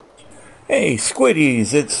Hey,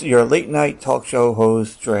 Squiddies! It's your late night talk show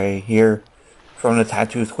host, Dre, here from the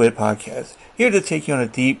Tattoo Squid podcast. Here to take you on a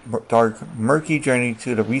deep, dark, murky journey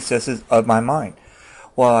to the recesses of my mind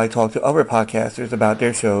while I talk to other podcasters about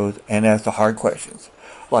their shows and ask the hard questions.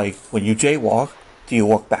 Like, when you jaywalk, do you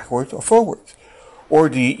walk backwards or forwards? Or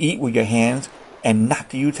do you eat with your hands and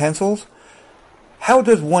not the utensils? How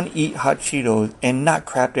does one eat hot Cheetos and not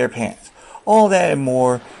crap their pants? All that and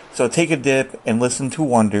more. So take a dip and listen to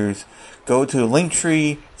wonders. Go to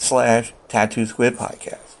Linktree/Tattoo Squid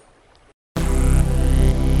Podcast.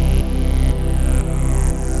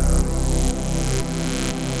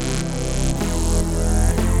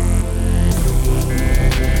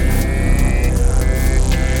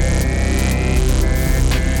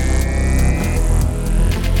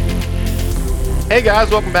 Hey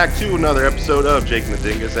guys, welcome back to another episode of Jake and the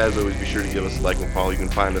Dingus. As always, be sure to give us a like and follow. You can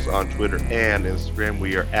find us on Twitter and Instagram.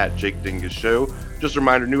 We are at Jake Dingus Show. Just a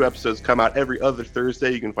reminder, new episodes come out every other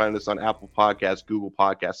Thursday. You can find us on Apple Podcasts, Google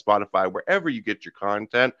Podcasts, Spotify, wherever you get your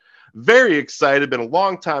content. Very excited. Been a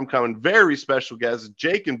long time coming. Very special guests.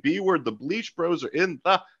 Jake and B-Word, the Bleach Bros, are in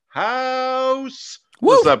the house. Woo!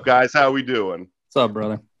 What's up, guys? How we doing? What's up,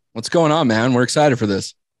 brother? What's going on, man? We're excited for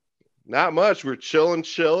this. Not much. We're chilling,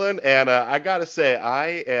 and I gotta say,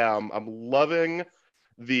 I'm loving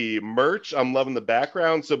the merch. I'm loving the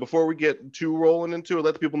background. So before we get too rolling into it,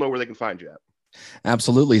 let the people know where they can find you at.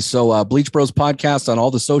 Absolutely. So Bleach Bros podcast on all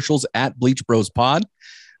the socials at Bleach Bros Pod.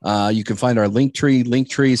 You can find our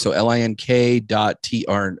Linktree. So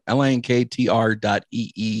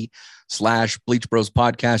linktr.ee/Bleach Bros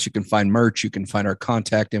podcast. You can find merch. You can find our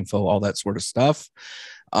contact info, all that sort of stuff.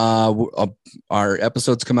 Our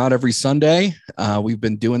episodes come out every Sunday. We've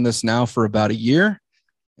been doing this now for about a year.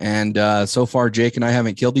 And so far, Jake and I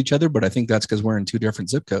haven't killed each other, but I think that's because we're in two different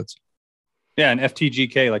zip codes. Yeah, and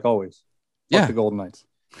FTGK like always. Fuck the Golden Knights.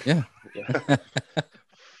 Yeah.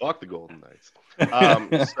 Fuck the Golden Knights.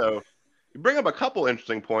 So you bring up a couple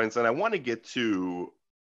interesting points, and I want to get to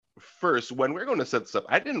first, when we're going to set this up,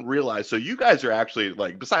 I didn't realize, so you guys are actually,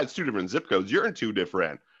 like, besides two different zip codes, you're in two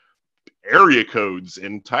different area codes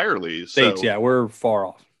entirely. States, yeah, we're far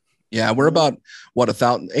off. Yeah, we're about,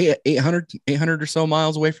 800 or so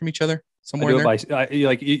miles away from each other? Somewhere there?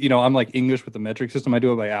 I'm like English with the metric system. I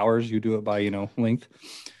do it by hours. You do it by, length.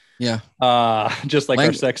 Yeah. Just like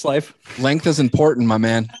our sex life. Length is important, my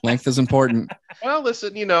man. Length is important. Well,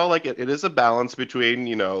 listen, it is a balance between,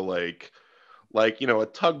 a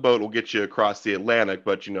tugboat will get you across the Atlantic,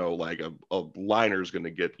 but, like a liner's going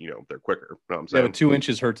to get, there quicker. You know what I'm saying? Yeah, but 2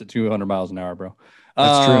 inches hurts at 200 miles an hour, bro.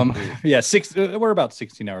 That's true. Yeah, we're about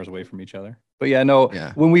 16 hours away from each other. But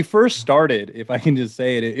when we first started, if I can just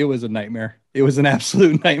say it, it was a nightmare. It was an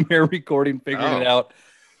absolute nightmare recording, figuring it out.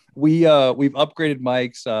 We've upgraded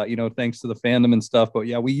mics, thanks to the fandom and stuff. But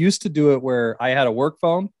yeah, we used to do it where I had a work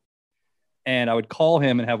phone and I would call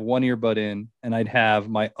him and have one earbud in, and I'd have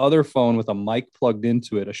my other phone with a mic plugged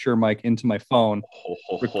into it, a Shure mic into my phone,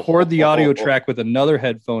 record the audio track with another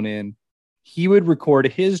headphone in. He would record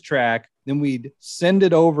his track, then we'd send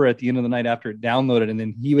it over at the end of the night after it downloaded, and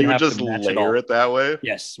then he would have just to match layer it that way.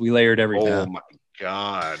 Yes, we layered everything. Oh my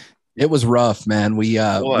god. It was rough, man. We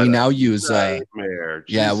now use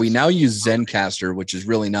we now use Zencaster, which is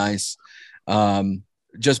really nice.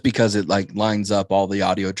 Just because it like lines up all the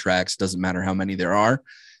audio tracks, doesn't matter how many there are.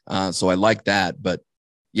 So I like that, but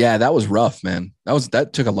yeah, that was rough, man. That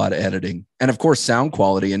took a lot of editing, and of course, sound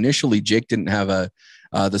quality. Initially, Jake didn't have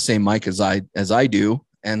the same mic as I do,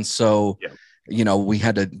 and so we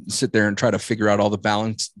had to sit there and try to figure out all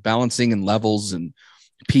the balancing and levels and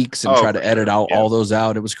peaks and try to edit out all those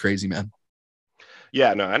out. It was crazy, man.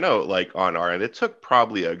 Yeah, no, I know. Like on our end, it took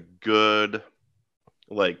probably a good,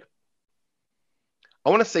 I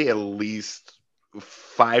want to say at least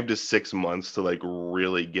 5 to 6 months to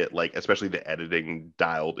really get especially the editing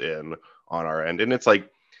dialed in on our end. And it's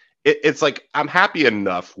it's I'm happy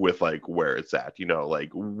enough with where it's at,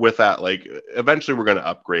 with that, eventually we're going to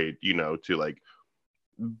upgrade, to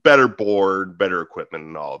better board, better equipment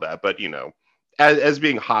and all of that. But, as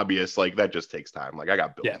being hobbyists, that just takes time. I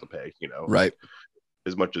got bills to pay, Right.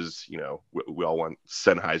 As much as, we all want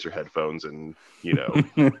Sennheiser headphones and,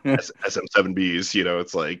 SM7Bs,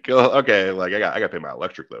 it's okay, I got to pay my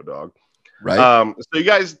electric though, dog. Right. So you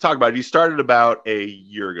guys talk about it. You started about a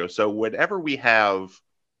year ago. So whenever we have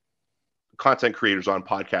content creators on,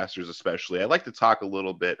 podcasters especially, I'd like to talk a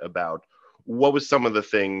little bit about what was some of the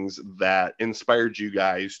things that inspired you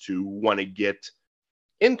guys to want to get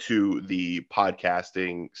into the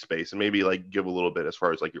podcasting space, and maybe give a little bit as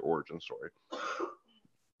far as your origin story.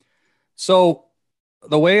 So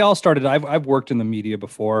The way all started, I've worked in the media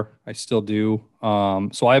before. I still do.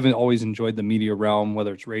 So I haven't always enjoyed the media realm,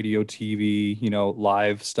 whether it's radio, TV,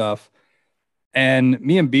 live stuff. And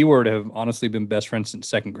me and B Word have honestly been best friends since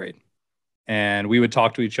second grade. And we would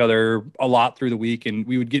talk to each other a lot through the week, and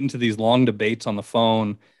we would get into these long debates on the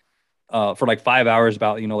phone for like 5 hours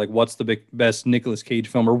about, like what's the best Nicolas Cage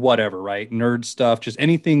film or whatever, right? Nerd stuff, just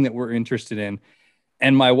anything that we're interested in.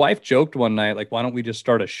 And my wife joked one night, like, why don't we just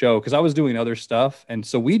start a show? Because I was doing other stuff. And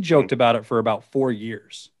so we joked about it for about 4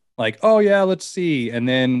 years. Like, oh, yeah, let's see. And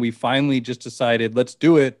then we finally just decided, let's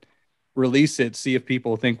do it, release it, see if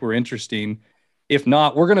people think we're interesting. If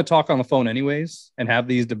not, we're going to talk on the phone anyways and have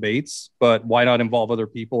these debates. But why not involve other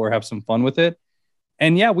people or have some fun with it?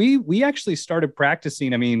 And yeah, we actually started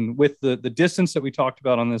practicing. I mean, with the distance that we talked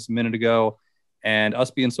about on this a minute ago, and us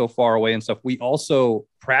being so far away and stuff, we also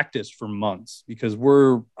practiced for months because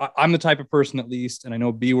I'm the type of person, at least, and I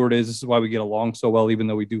know B Word is, this is why we get along so well, even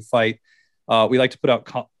though we do fight. We like to put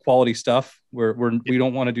out quality stuff where we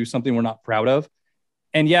don't want to do something we're not proud of.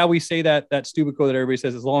 And yeah, we say that stupid quote that everybody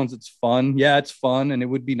says, as long as it's fun. Yeah, it's fun. And it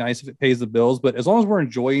would be nice if it pays the bills, but as long as we're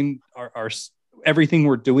enjoying our everything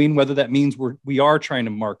we're doing, whether that means we are trying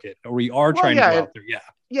to market or we are trying to go out there. Yeah.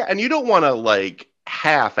 Yeah. And you don't want to like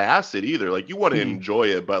half-ass it either. Like you want to enjoy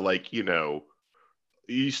it, but like,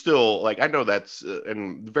 you still like, I know that's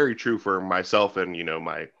and very true for myself and,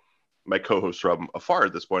 my co-host from afar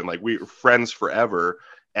at this point. Like we're friends forever.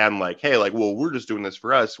 And like, hey, like, well, we're just doing this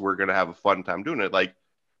for us. We're going to have a fun time doing it. Like,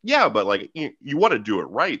 yeah, but like, you want to do it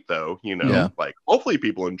right though, like hopefully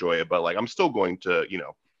people enjoy it, but like, I'm still going to,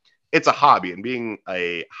 it's a hobby, and being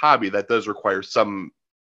a hobby that does require some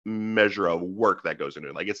measure of work that goes into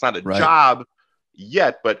it. Like it's not a job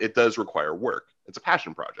yet, but it does require work. It's a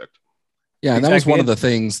passion project. Yeah. And that was one of the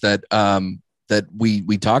things that, that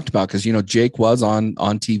we talked about, because Jake was on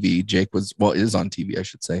TV. Jake is on TV, I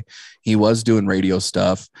should say. He was doing radio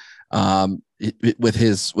stuff. With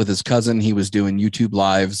his cousin, he was doing YouTube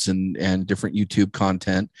lives and different YouTube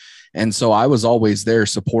content. And so I was always there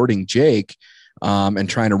supporting Jake and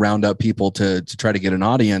trying to round up people to try to get an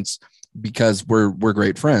audience, because we're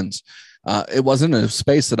great friends. It wasn't a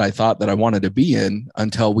space that I thought that I wanted to be in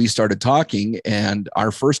until we started talking, and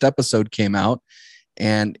our first episode came out,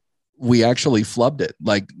 and we actually flubbed it.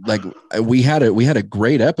 Like we had a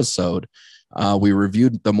great episode. We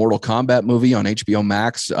reviewed the Mortal Kombat movie on HBO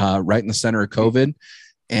Max right in the center of COVID,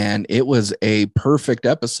 and it was a perfect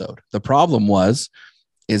episode. The problem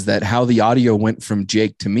is that how the audio went from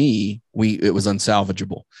Jake to me, it was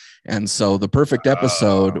unsalvageable. And so the perfect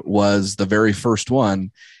episode was the very first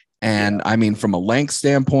one. And I mean, from a length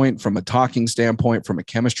standpoint, from a talking standpoint, from a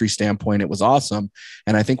chemistry standpoint, it was awesome.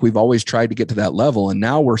 And I think we've always tried to get to that level. And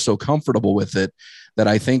now we're so comfortable with it that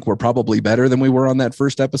I think we're probably better than we were on that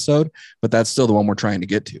first episode, but that's still the one we're trying to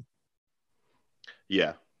get to.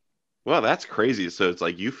 Yeah. Well, that's crazy. So it's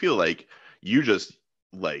like, you feel like you just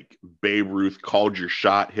like Babe Ruth called your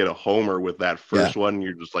shot, hit a homer with that first one.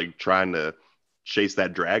 You're just like trying to chase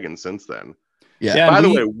that dragon since then. Yeah. By the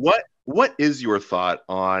way, what is your thought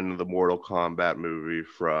on the Mortal Kombat movie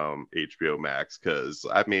from HBO Max? Because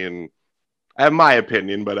I mean, I have my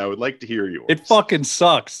opinion, but I would like to hear yours. It fucking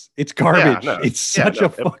sucks. It's garbage. It's such a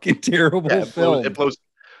fucking terrible film. It blows.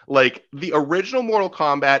 Like the original Mortal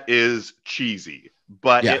Kombat is cheesy,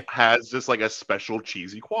 but it has just like a special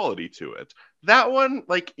cheesy quality to it. That one,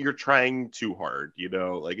 like, you're trying too hard,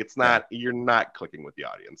 like it's not, you're not clicking with the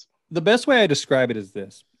audience. The best way I describe it is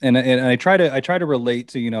this, and I try to relate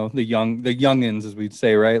to the youngins, as we'd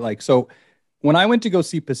say, right? Like, so when I went to go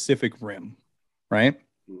see Pacific Rim, right,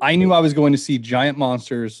 I knew I was going to see giant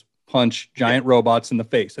monsters punch giant robots in the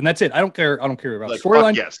face, and that's it. I don't care about like,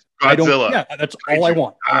 storyline. Yes, Godzilla. Yeah, that's kaiju. All I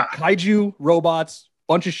want. I want kaiju, robots,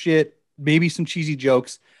 bunch of shit, maybe some cheesy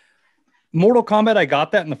jokes. Mortal Kombat, I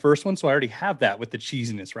got that in the first one, so I already have that with the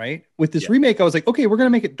cheesiness, right? With this remake, I was like, okay, we're gonna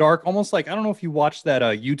make it dark, almost like, I don't know if you watched that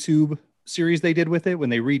YouTube series they did with it when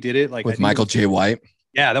they redid it, like with Michael J. White.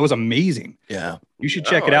 Yeah, that was amazing. Yeah, you should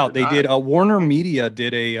check it out. They did. Warner Media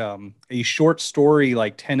did a short story,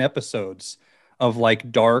 like 10 episodes of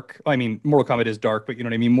like dark. I mean, Mortal Kombat is dark, but you know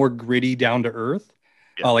what I mean, more gritty, down to earth.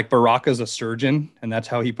 Like Baraka's a surgeon, and that's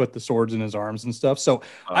how he put the swords in his arms and stuff. So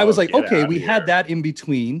I was like, okay, we had that in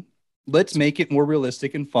between. Let's make it more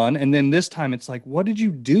realistic and fun. And then this time it's like, what did you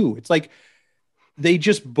do? It's like they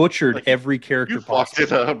just butchered every character possible.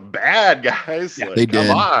 Fucked it up bad, guys. Yeah, they did.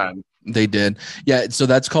 Come on. They did. Yeah. So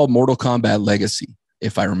that's called Mortal Kombat Legacy.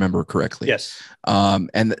 if I remember correctly. Yes.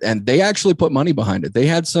 And they actually put money behind it. They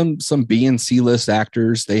had some B and C list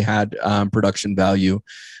actors. They had production value.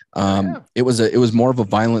 It was more of a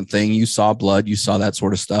violent thing. You saw blood, you saw that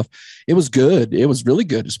sort of stuff. It was good. It was really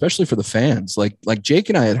good, especially for the fans. Like Jake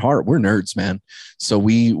and I at heart, we're nerds, man. So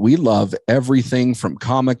we love everything from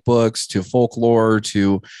comic books to folklore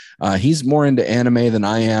to he's more into anime than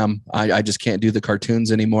I am. I just can't do the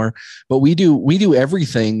cartoons anymore, but we do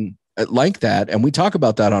everything like that. And we talk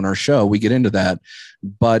about that on our show. We get into that.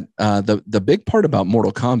 But the big part about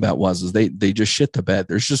Mortal Kombat is they just shit the bed.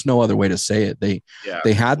 There's just no other way to say it. They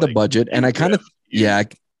had the budget, and I kind of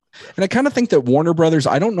and I kind of think that Warner Brothers,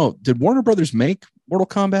 I don't know, did Warner Brothers make Mortal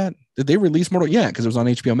Kombat? Did they release Mortal? Yeah, because it was on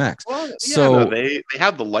HBO Max. Well, so they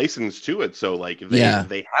had the license to it, so like they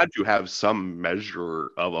had to have some measure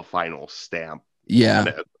of a final stamp. Yeah,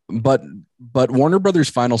 but Warner Brothers'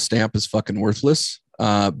 final stamp is fucking worthless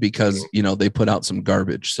because they put out some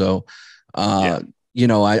garbage. So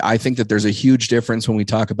I think that there's a huge difference when we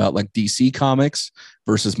talk about like DC comics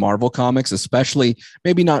versus Marvel comics, especially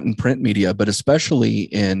maybe not in print media, but especially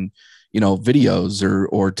in, videos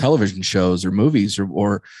or television shows or movies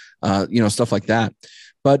or stuff like that.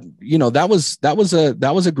 But,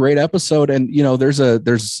 that was a great episode. And,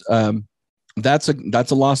 that's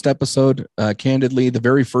a lost episode. Candidly, the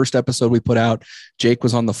very first episode we put out, Jake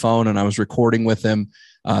was on the phone and I was recording with him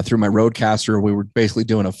through my Rodecaster. We were basically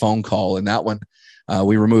doing a phone call, and that one,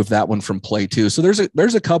 we removed that one from play too. So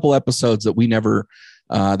there's a couple episodes that we never,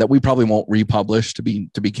 that we probably won't republish, to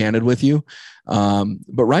be candid with you.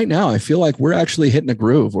 But right now I feel like we're actually hitting a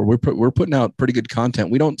groove where we're putting out pretty good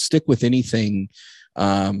content. We don't stick with anything.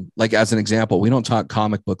 Like as an example, we don't talk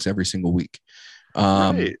comic books every single week.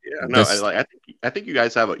 Right. Yeah. No, I think you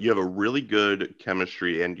guys have a really good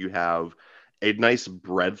chemistry, and you have a nice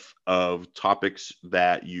breadth of topics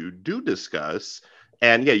that you do discuss.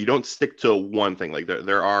 And yeah, you don't stick to one thing. Like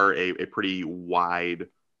there are a pretty wide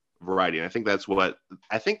variety. And I think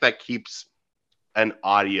that keeps an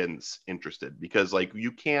audience interested, because like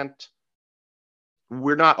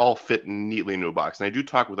we're not all fit neatly into a box. And I do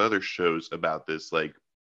talk with other shows about this, like,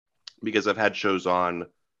 because I've had shows on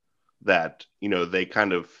that, they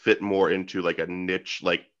kind of fit more into like a niche.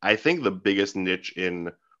 Like I think the biggest niche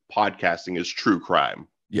in podcasting is true crime.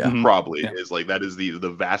 Yeah. Probably is like, that is the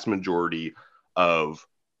vast majority of,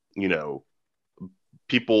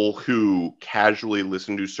 people who casually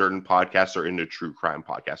listen to certain podcasts are into true crime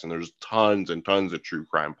podcasts. And there's tons and tons of true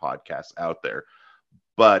crime podcasts out there.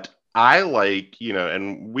 But I like,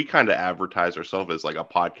 and we kind of advertise ourselves as like a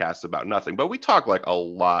podcast about nothing, but we talk like a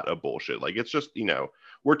lot of bullshit. Like it's just,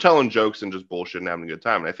 we're telling jokes and just bullshit and having a good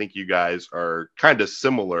time. And I think you guys are kind of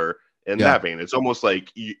similar in that vein. It's almost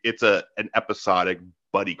like it's an episodic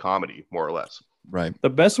buddy comedy, more or less. Right. The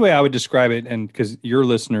best way I would describe it, and because your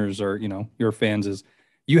listeners are, your fans, is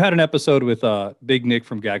you had an episode with Big Nick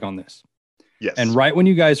from Gag on This. Yes. And right when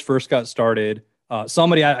you guys first got started,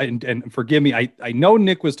 somebody, and forgive me, I know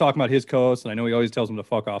Nick was talking about his co-host, and I know he always tells him to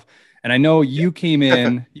fuck off. And I know you came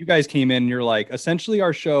in, you guys came in, and you're like, essentially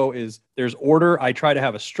our show is, there's order. I try to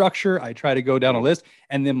have a structure. I try to go down a list,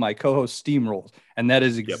 and then my co-host steamrolls. And that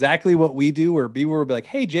is exactly what we do, where B will be like,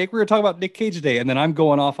 hey, Jake, we're going to talk about Nick Cage today. And then I'm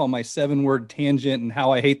going off on my 7-word tangent and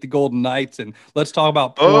how I hate the Golden Knights. And let's talk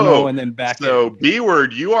about porno and then back. So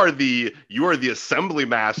B-word, you are the assembly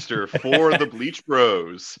master for the Bleach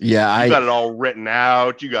Bros. Yeah. You got it all written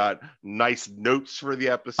out. You got nice notes for the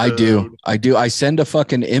episode. I do. I send a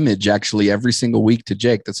fucking image actually every single week to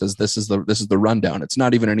Jake that says, this is the rundown. It's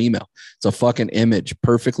not even an email. It's a fucking image,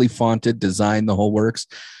 perfectly fonted, designed, the whole works.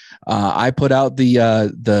 I put out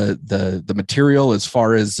the material as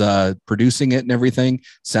far as producing it and everything.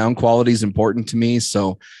 Sound quality is important to me,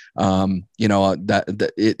 so so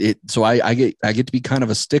I get to be kind of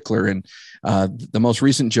a stickler. And the most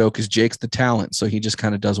recent joke is Jake's the talent, so he just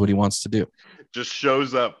kind of does what he wants to do. Just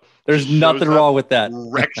shows up. There's nothing wrong with that.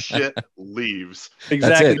 Wreck shit, leaves.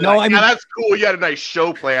 Exactly. No, I mean, that's cool. You had a nice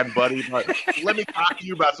show plan, buddy. But let me talk to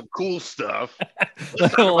you about some cool stuff.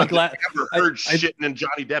 Ever heard shitting in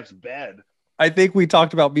Johnny Depp's bed? I think we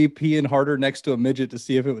talked about me peeing harder next to a midget to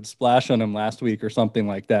see if it would splash on him last week or something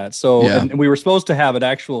like that. So, and we were supposed to have an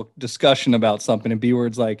actual discussion about something, and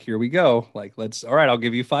B-word's like, here we go. Like, all right, I'll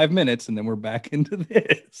give you 5 minutes, and then we're back into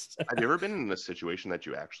this. Have you ever been in a situation that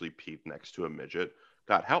you actually peed next to a midget?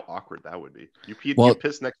 God, how awkward that would be. You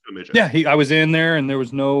pissed next to a midget. Yeah, I was in there, and there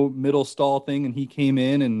was no middle stall thing, and he came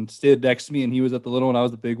in and stood next to me, and he was at the little one, I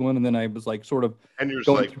was the big one, and then I was like sort of... And you're just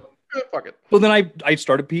like... fuck it. Well, then I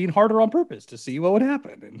started peeing harder on purpose to see what would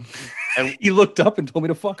happen. And he looked up and told me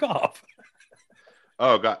to fuck off.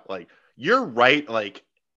 Oh, God. Like, you're right. Like,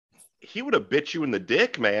 he would have bit you in the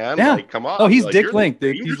dick, man. Yeah. Like, come on. Oh, he's like, dick length,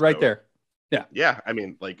 dude. He's right there. Yeah. Yeah. I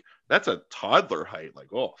mean, like, that's a toddler height.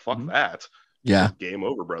 Like, oh, fuck that. Yeah. Just game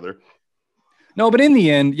over, brother. No, but in the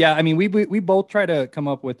end, yeah, I mean, we both try to come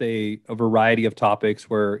up with a variety of topics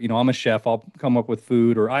where, you know, I'm a chef, I'll come up with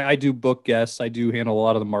food, or I do book guests, I do handle a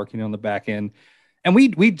lot of the marketing on the back end. And we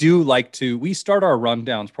do like to, we start our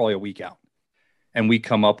rundowns probably a week out. And we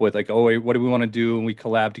come up with like, oh, wait, what do we want to do? And we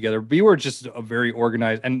collab together. We were just a very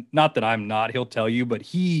organized, and not that I'm not, he'll tell you, but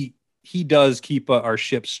he does keep our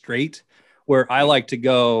ship straight, where I like to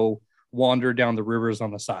go wander down the rivers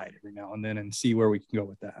on the side every now and then and see where we can go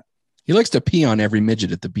with that. He likes to pee on every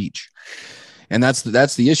midget at the beach. And that's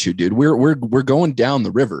the issue, dude. We're going down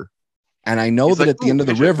the river. And I know that at the end of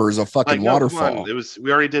the river is a fucking waterfall.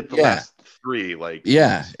 We already did the last 3. Like,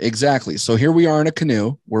 yeah, exactly. So here we are in a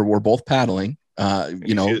canoe where we're both paddling. You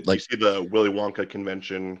see the Willy Wonka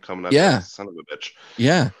convention coming up. Yeah. Son of a bitch.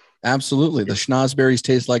 Yeah, absolutely. The schnozberries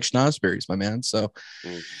taste like schnozberries, my man. So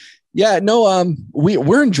yeah, no,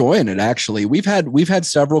 we're enjoying it. Actually, we've had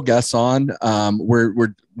several guests on.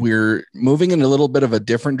 We're moving in a little bit of a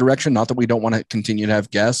different direction. Not that we don't want to continue to have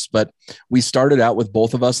guests, but we started out with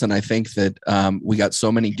both of us, and I think that we got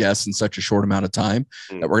so many guests in such a short amount of time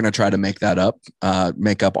that we're going to try to make that up,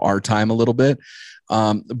 make up our time a little bit.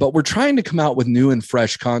 But we're trying to come out with new and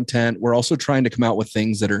fresh content. We're also trying to come out with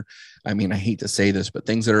things that are, I mean, I hate to say this, but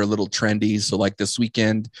things that are a little trendy. So like this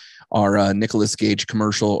weekend, our Nicolas Cage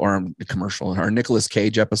our Nicolas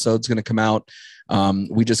Cage episode is going to come out.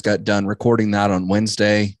 We just got done recording that on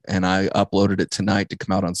Wednesday, and I uploaded it tonight to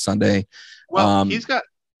come out on Sunday. Well, he's got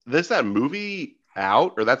that movie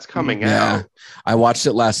out, or that's coming out. I watched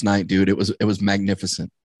it last night, dude. It was magnificent.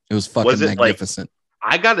 It was fucking magnificent.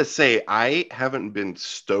 I gotta say, I haven't been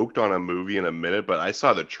stoked on a movie in a minute, but I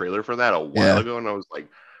saw the trailer for that a while ago, and I was like,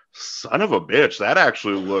 son of a bitch, that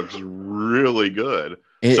actually looks really good.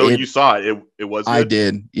 You saw it. It was good? I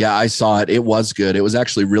did. Yeah, I saw it. It was good. It was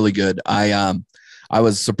actually really good. I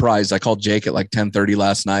was surprised. I called Jake at like 10:30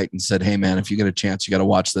 last night and said, hey man, if you get a chance, you got to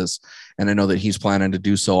watch this. And I know that he's planning to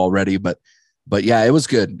do so already, but yeah, it was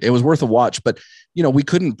good. It was worth a watch, but you know, we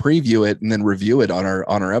couldn't preview it and then review it on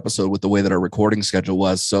our episode with the way that our recording schedule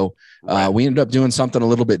was. So we ended up doing something a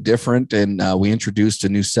little bit different, and we introduced a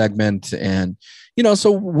new segment, and you know,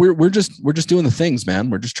 so we're just doing the things, man.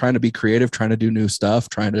 We're just trying to be creative, trying to do new stuff,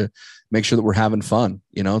 trying to make sure that we're having fun.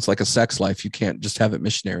 You know, it's like a sex life. You can't just have it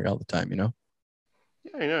missionary all the time, you know?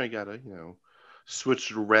 Yeah, I know. You gotta,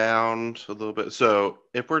 switch it around a little bit. So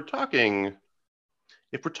if we're talking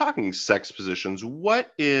sex positions,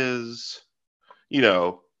 what is,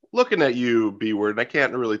 looking at you, B-word, and I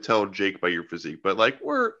can't really tell Jake by your physique, but like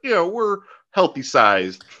we're healthy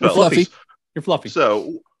sized fellas. You're fluffy.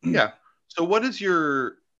 So yeah. So what's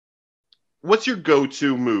your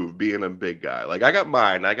go-to move being a big guy? Like I got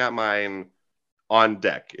mine on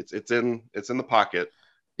deck. It's in the pocket.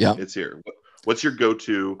 Yeah. It's here. What's your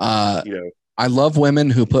go-to? I love women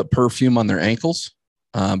who put perfume on their ankles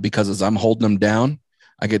because as I'm holding them down,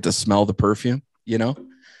 I get to smell the perfume,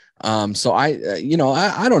 So I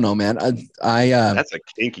don't know, man. That's a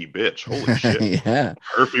kinky bitch. Holy shit. Yeah.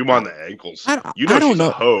 Perfume on the ankles. I don't she's know.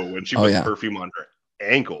 A hoe when she puts perfume on her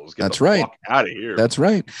ankles. Get That's the right. Fuck out of here. That's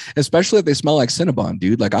right. Especially if they smell like Cinnabon,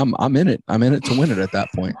 dude. Like I'm in it. I'm in it to win it at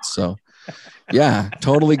that point. So yeah,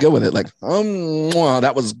 totally good with it. Like,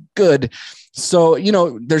 that was good. So,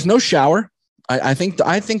 there's no shower. I think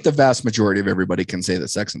the vast majority of everybody can say that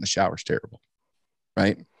sex in the shower is terrible.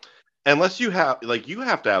 Right. Unless you have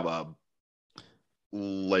to have a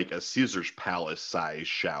Caesar's Palace size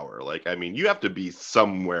shower. Like, I mean, you have to be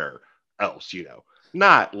somewhere else,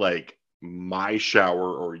 not like my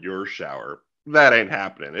shower or your shower. That ain't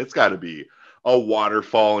happening. It's got to be a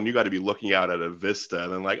waterfall, and you got to be looking out at a vista,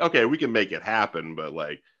 and then like, okay, we can make it happen, but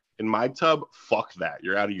like in my tub, fuck that.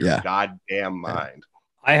 You're out of your goddamn mind.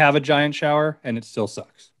 I have a giant shower, and it still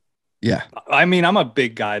sucks. Yeah. I mean, I'm a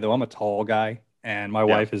big guy though. I'm a tall guy, and my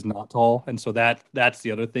wife is not tall, and so that's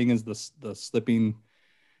the other thing is the slipping,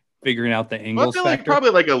 figuring out the angles factor. Like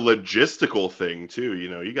probably like a logistical thing too.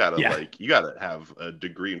 You gotta have a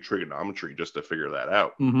degree in trigonometry just to figure that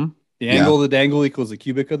out. Mm-hmm. The angle of the dangle equals the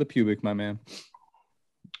cubic of the pubic, my man.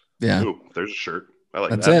 Yeah. Ooh, there's a shirt. I like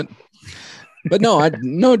That's that. It. But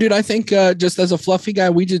no, dude. I think just as a fluffy guy,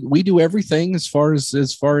 we do everything as far as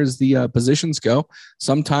the positions go.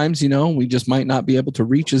 Sometimes we just might not be able to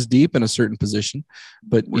reach as deep in a certain position,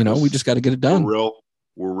 but we just got to get it done.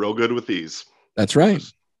 We're real good with these. That's right.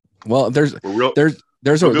 Well, there's a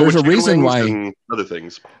reason why other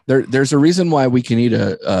things. There's a reason why we can eat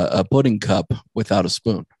a pudding cup without a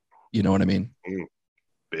spoon. You know what I mean?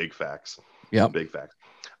 Big facts. Yeah. Big facts.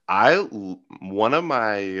 one of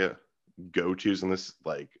my go-tos, and this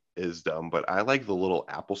like is dumb, but I like the little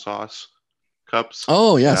applesauce cups.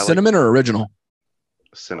 Oh yeah, cinnamon or original?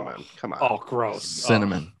 Cinnamon. Come on. Oh, gross.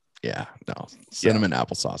 Cinnamon. Yeah, no, cinnamon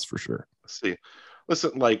applesauce for sure. See,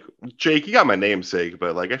 listen, like Jake, you got my namesake,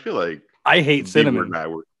 but like I feel like I hate cinnamon.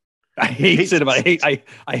 I hate cinnamon.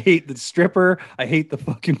 I hate the stripper. I hate the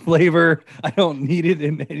fucking flavor. I don't need it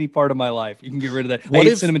in any part of my life. You can get rid of that. I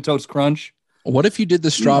hate Cinnamon Toast Crunch. What if you did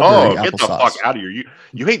the strawberry applesauce? Get the fuck out of here.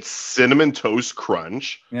 You hate Cinnamon Toast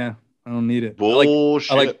Crunch? Yeah, I don't need it.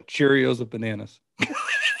 Bullshit. I like Cheerios with bananas.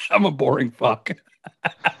 I'm a boring fuck.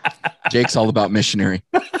 Jake's all about missionary.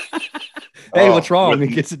 Hey, what's wrong? It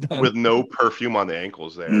gets it done. With no perfume on the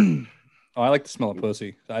ankles there. I like to smell a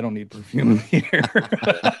pussy. I don't need perfume here.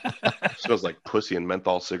 Smells like pussy and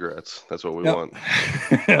menthol cigarettes. That's what we want.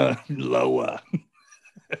 Lower.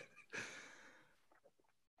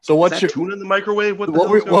 So what's your tuna in the microwave? What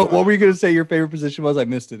were you going to say your favorite position was? I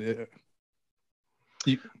missed it.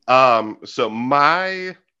 So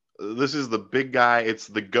this is the big guy. It's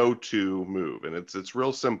the go-to move, and it's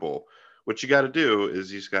real simple. What you got to do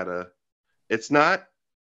is you just got to. It's not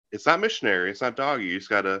missionary. It's not doggy. You just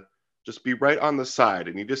got to just be right on the side,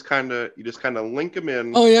 and you just kind of link them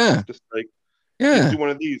in. Oh yeah. Just like yeah. Do one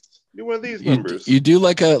of these members. You do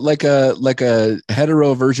like a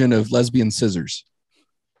hetero version of lesbian scissors.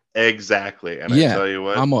 Exactly. And I tell you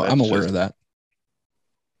what, I'm aware of that.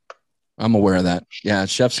 I'm aware of that. Yeah,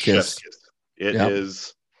 chef's kiss. It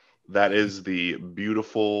is. That is the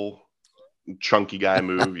beautiful chunky guy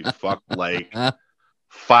move. You fuck like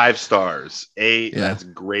 5 stars. That's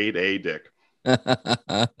grade A dick.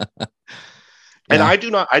 And I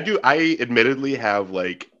admittedly have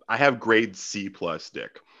I have grade C plus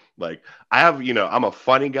dick. Like I'm a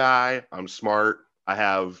funny guy. I'm smart. I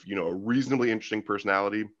have, a reasonably interesting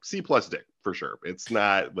personality. C plus dick for sure. It's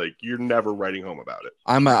not like you're never writing home about it.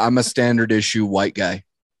 I'm a standard issue white guy.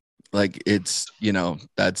 Like it's,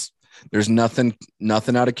 there's nothing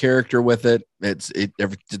out of character with it. It's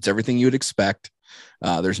everything you would expect.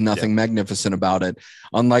 There's nothing magnificent about it.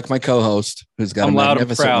 Unlike my co-host, who's got a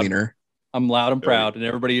magnificent wiener. I'm loud and proud, and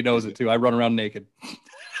everybody knows it too. I run around naked.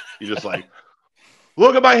 You just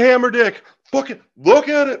look at my hammer dick. Look at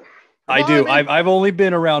it. I do. I've only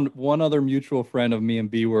been around one other mutual friend of me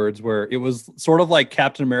and B Words where it was sort of like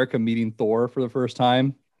Captain America meeting Thor for the first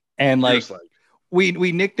time, and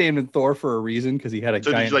we nicknamed him Thor for a reason because he had a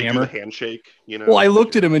giant hammer. Do the handshake? Well, I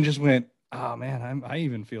looked at him and just went, "Oh man, I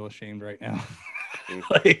even feel ashamed right now."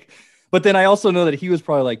 But then I also know that he was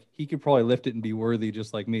probably he could probably lift it and be worthy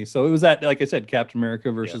just like me. So it was that, like I said, Captain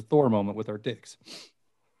America versus Thor moment with our dicks.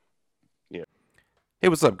 Yeah. Hey,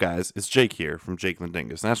 what's up, guys? It's Jake here from Jake and the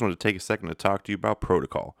Dingus, and I just wanted to take a second to talk to you about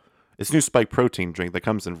Protocol. It's a new spike protein drink that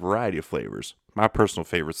comes in a variety of flavors. My personal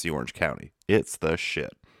favorite's the Orange County. It's the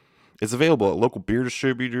shit. It's available at local beer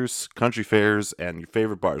distributors, country fairs, and your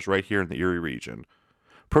favorite bars right here in the Erie region.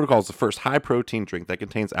 Protocol is the first high-protein drink that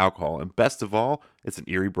contains alcohol, and best of all, it's an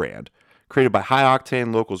Erie brand. Created by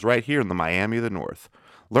high-octane locals right here in the Miami of the North.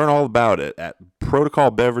 Learn all about it at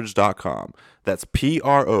protocolbeverage.com. That's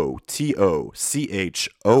PROTOCHOL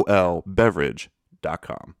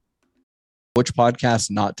beverage.com. Which podcast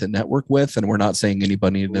not to network with, and we're not saying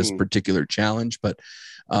anybody in this particular challenge, but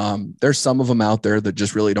there's some of them out there that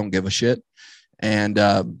just really don't give a shit, and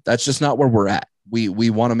that's just not where we're at. We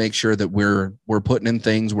want to make sure that we're putting in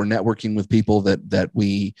things, we're networking with people that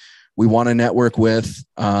we want to network with,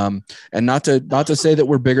 and not to say that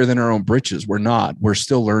we're bigger than our own britches. We're not. We're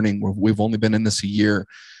still learning. We've only been in this a year,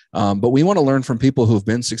 but we want to learn from people who've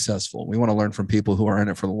been successful. We want to learn from people who are in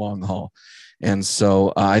it for the long haul. And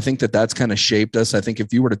so I think that's kind of shaped us. I think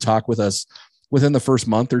if you were to talk with us within the first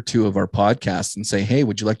month or two of our podcast and say, hey,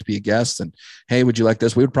 would you like to be a guest? And hey, would you like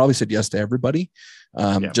this? We would probably said yes to everybody.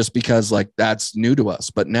 Just because that's new to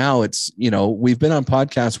us. But now it's, we've been on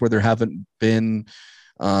podcasts where there haven't been,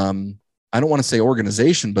 I don't want to say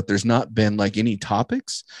organization, but there's not been any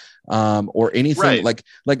topics or anything like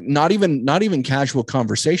not even casual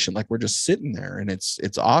conversation. Like we're just sitting there and it's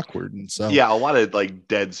awkward. And so, a lot of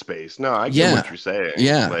dead space. No, I get what you're saying.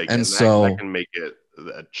 Yeah. And so that can make it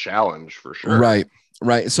a challenge for sure. Right.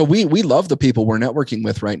 Right. So we love the people we're networking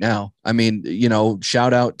with right now. I mean,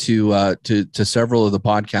 shout out to several of the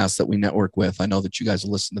podcasts that we network with. I know that you guys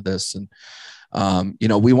listen to this, and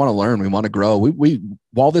we want to learn, we want to grow. We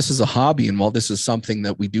while this is a hobby and while this is something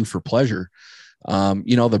that we do for pleasure,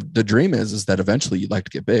 the dream is that eventually you'd like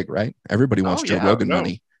to get big, right? Everybody wants Joe Rogan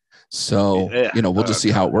money. So, we'll just see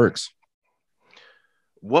how it works.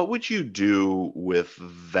 What would you do with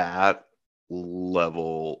that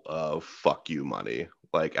level of fuck you money?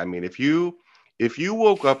 If you if you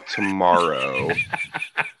woke up tomorrow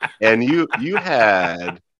and you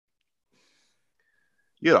had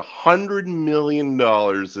 $100 million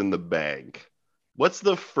in the bank, what's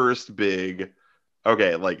the first big?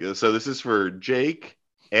 Okay, like, so this is for Jake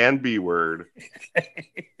and B Word,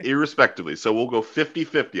 irrespectively. So we'll go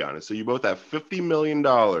 50-50 on it. So you both have $50 million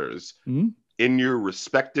in your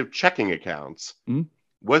respective checking accounts.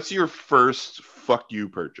 What's your first fuck you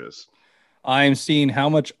purchase? I'm seeing how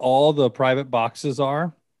much all the private boxes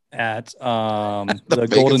are at the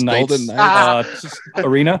Golden Knights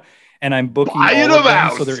arena, and I'm booking all of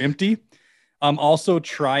them so they're empty. I'm also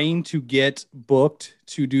trying to get booked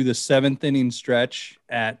to do the 7th inning stretch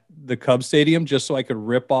at the Cubs Stadium just so I could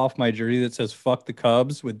rip off my jersey that says "Fuck the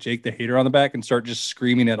Cubs" with Jake the Hater on the back and start just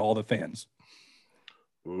screaming at all the fans.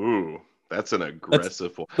 Ooh, that's an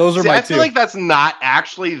aggressive one. Those are my I feel like that's not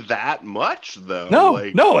actually that much, though. No,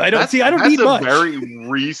 like, no, I don't see. I don't need much. That's a very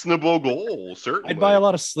reasonable goal, certainly. I'd buy a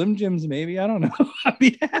lot of Slim Jims, maybe. I don't know. I'd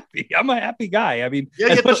be happy. I'm a happy guy. I mean,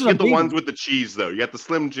 yeah, get the ones with the cheese, though. You got the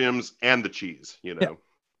Slim Jims and the cheese, you know. Yeah.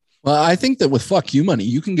 Well, I think that with fuck you money,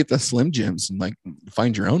 you can get the Slim Jims and like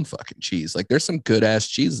find your own fucking cheese. Like, there's some good ass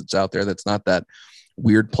cheese that's out there that's not that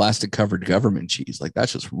weird plastic covered government cheese. Like,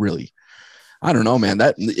 that's just really, I don't know, man.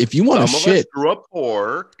 That if you want to shit, grew up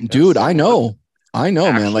poor, dude. I know,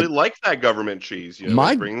 man. Like that government cheese. You know,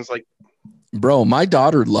 my brings like, bro, my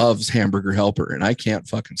daughter loves Hamburger Helper, and I can't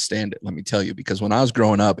fucking stand it. Let me tell you, because when I was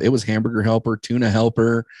growing up, it was Hamburger Helper, Tuna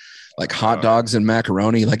Helper, like hot dogs and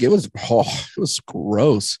macaroni. Like, it was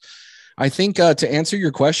gross. I think to answer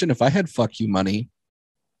your question, if I had fuck you money,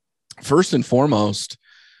 first and foremost,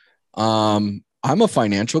 I'm a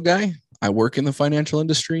financial guy. I work in the financial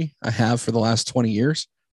industry. I have for the last 20 years.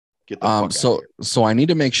 So I need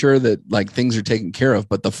to make sure that like things are taken care of.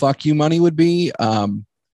 But the fuck you money would be, I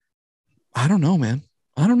don't know, man.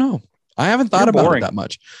 I don't know. I haven't thought about it that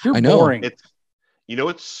much. I know. Boring.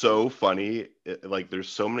 It's so funny. Like, there's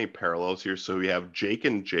so many parallels here. So we have Jake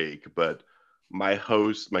and Jake, but my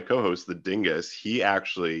co-host, the Dingus,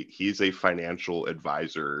 he's a financial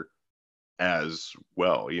advisor as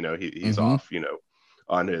well. You know, he's off,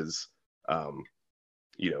 on his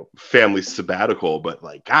family sabbatical, but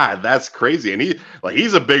like, God, that's crazy. And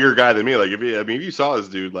he's a bigger guy than me. Like, if you saw this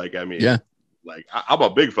dude, like, I mean, yeah, like I'm a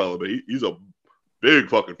big fella, but he's a big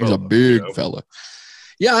fucking fella. He's a big fella.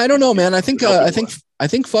 Yeah, I don't know, man. I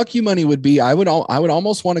think fuck you money would be, I would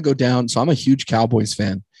almost want to go down. So I'm a huge Cowboys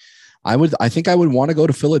fan. I think I would want to go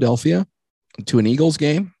to Philadelphia to an Eagles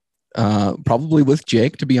game, probably with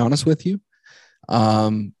Jake, to be honest with you.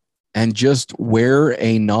 And just wear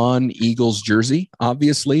a non-Eagles jersey,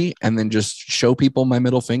 obviously, and then just show people my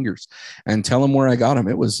middle fingers and tell them where I got them.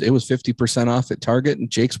 It was 50% off at Target, and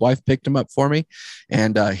Jake's wife picked them up for me.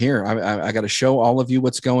 And here, I got to show all of you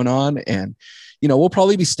what's going on. And we'll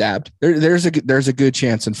probably be stabbed. There's a good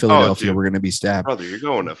chance in Philadelphia we're going to be stabbed. Brother, you're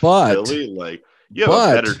going to Philly, like you have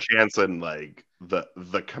a better chance than like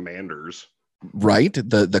the Commanders, right?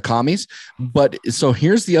 The commies. But so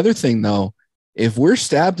here's the other thing, though. If we're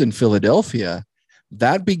stabbed in Philadelphia,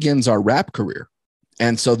 that begins our rap career.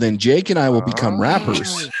 And so then Jake and I will become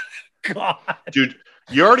rappers. God. Dude,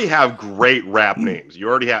 you already have great rap names. You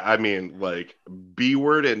already have, I mean, like B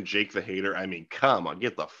Word and Jake the Hater. I mean, come on,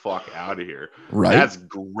 get the fuck out of here. Right. That's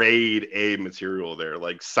grade A material there.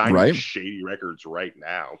 Like, sign to Shady Records right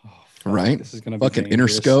now. Oh, right. This is gonna be fucking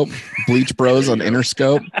dangerous. Interscope. Bleach Bros on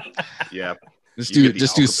Interscope. Yeah.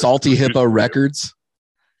 Just do Salty Hippo Records.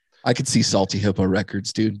 I could see Salty Hippo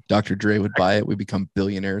Records, dude. Dr. Dre would buy it. We become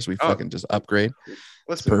billionaires. We fucking just upgrade.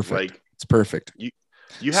 Listen, it's perfect. Like, it's perfect.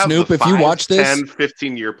 You have Snoop, the 5, if you watch this 10,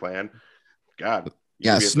 15-year plan. God.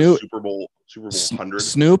 Yeah, Snoop. Super Bowl 100.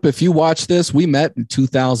 Snoop, if you watch this, we met in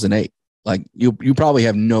 2008. Like, you probably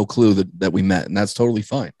have no clue that we met, and that's totally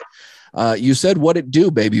fine. You said what it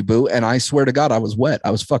do, baby boo, and I swear to God, I was wet.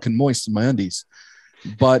 I was fucking moist in my undies.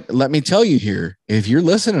 But let me tell you here, if you're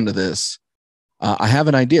listening to this, I have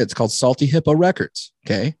an idea. It's called Salty Hippo Records.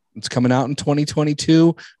 Okay. It's coming out in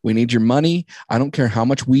 2022. We need your money. I don't care how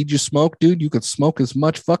much weed you smoke, dude. You could smoke as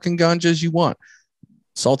much fucking ganja as you want.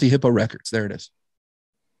 Salty Hippo Records. There it is.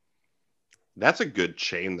 That's a good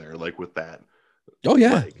chain there. Like, with that. Oh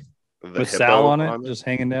yeah. Like, with Sal on it, just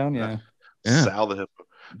hanging down. Yeah. Sal the Hippo.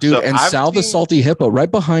 Dude, so and Sal the Salty Hippo right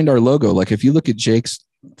behind our logo. Like, if you look at Jake's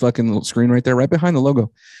fucking screen right there, right behind the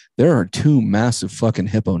logo, there are 2 massive fucking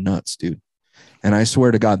hippo nuts, dude. And I swear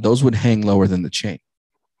to God, those would hang lower than the chain.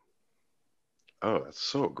 Oh, that's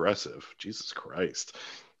so aggressive. Jesus Christ.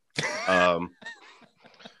 I'm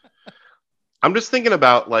just thinking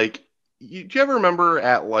about, like, do you ever remember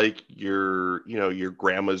at, like, your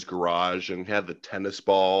grandma's garage and had the tennis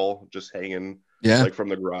ball just hanging Yeah. Like from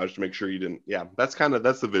the garage to make sure you didn't. Yeah, that's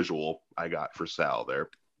the visual I got for Sal there.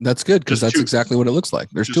 That's good because that's exactly what it looks like.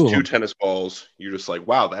 There's just 2 of them. tennis balls. You're just like,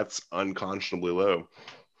 wow, that's unconscionably low.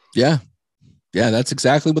 Yeah. Yeah, that's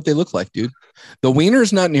exactly what they look like, dude. The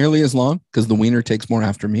wiener's not nearly as long because the wiener takes more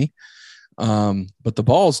after me. But the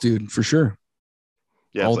balls, dude, for sure.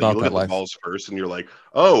 Yeah, all it's like you look at the balls first and you're like,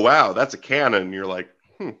 oh, wow, that's a cannon. And you're like,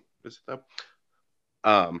 is it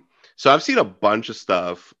that? So I've seen a bunch of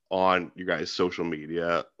stuff on you guys' social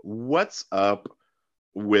media. What's up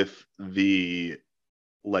with the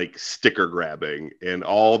like sticker grabbing in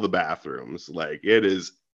all the bathrooms? Like it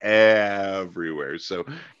is everywhere. So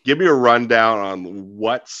give me a rundown on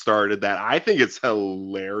what started that. I think it's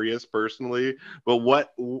hilarious personally, but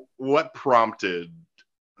what prompted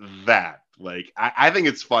that? Like I think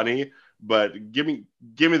it's funny, but give me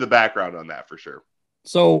the background on that for sure.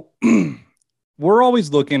 So we're always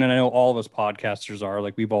looking, and I know all of us podcasters are,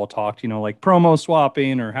 like we've all talked, like promo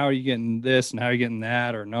swapping, or how are you getting this and how are you getting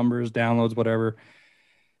that, or numbers, downloads, whatever.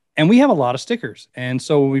 And we have a lot of stickers. And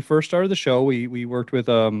so when we first started the show, we worked with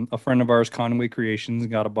a friend of ours, Conway Creations,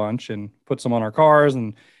 and got a bunch and put some on our cars.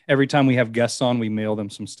 And every time we have guests on, we mail them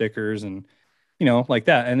some stickers and, like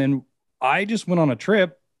that. And then I just went on a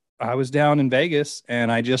trip. I was down in Vegas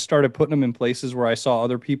and I just started putting them in places where I saw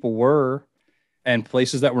other people were and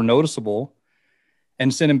places that were noticeable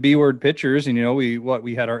and sending B-word pictures. And,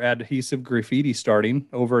 we had our adhesive graffiti starting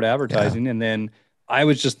over at advertising. Yeah. And then I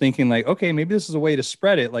was just thinking like, okay, maybe this is a way to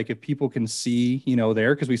spread it. Like if people can see,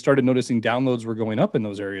 there, because we started noticing downloads were going up in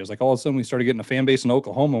those areas. Like all of a sudden we started getting a fan base in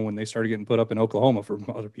Oklahoma when they started getting put up in Oklahoma from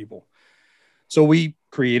other people. So we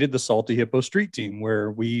created the Salty Hippo Street Team where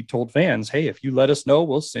we told fans, hey, if you let us know,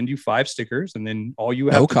 we'll send you 5 stickers. And then all you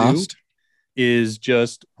have to do is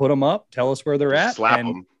just put them up, tell us where they're at, and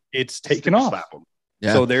them. It's taken off.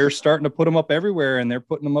 Yeah. So they're starting to put them up everywhere and they're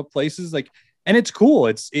putting them up places like, and it's cool.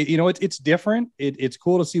 It's different. It's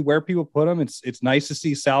cool to see where people put them. It's nice to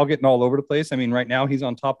see Sal getting all over the place. I mean, right now he's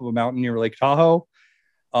on top of a mountain near Lake Tahoe.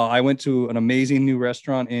 I went to an amazing new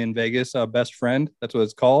restaurant in Vegas, Best Friend. That's what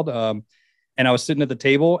it's called. And I was sitting at the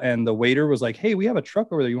table and the waiter was like, hey, we have a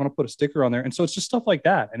truck over there. You want to put a sticker on there? And so it's just stuff like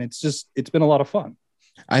that. And it's been a lot of fun.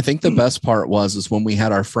 I think the best part is when we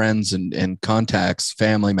had our friends and contacts,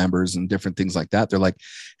 family members and different things like that. They're like,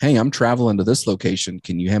 hey, I'm traveling to this location.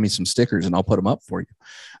 Can you hand me some stickers and I'll put them up for you?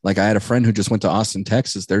 Like I had a friend who just went to Austin,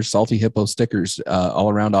 Texas. There's Salty Hippo stickers all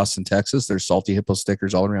around Austin, Texas. There's Salty Hippo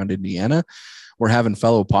stickers all around Indiana. We're having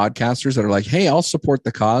fellow podcasters that are like, hey, I'll support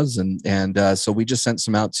the cause. And so we just sent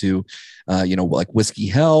some out to, like Whiskey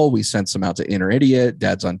Hell. We sent some out to Inner Idiot,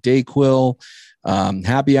 Dad's on Dayquil,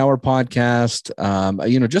 Happy Hour podcast,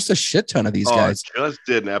 just a shit ton of these guys. I just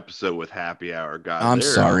did an episode with Happy Hour. God, I'm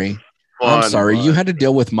sorry. You had to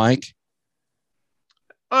deal with Mike.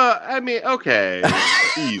 I mean, okay.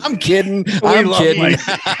 I'm kidding. I'm kidding.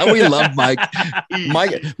 We love Mike.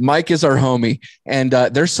 Mike is our homie, and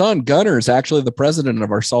their son Gunner is actually the president of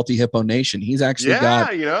our Salty Hippo Nation. He's actually got.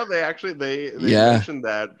 They mentioned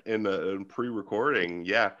that in pre-recording.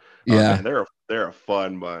 Yeah. Man, they're a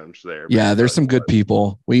fun bunch there. Yeah, there's some good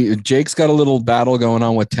people. Jake's got a little battle going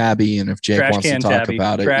on with Tabby, and if Jake wants to talk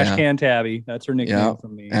about it, Trash Can Tabby, that's her nickname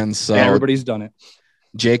from me. And so everybody's done it.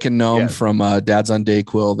 Jake and Gnome from Dad's on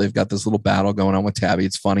Dayquil, they've got this little battle going on with Tabby.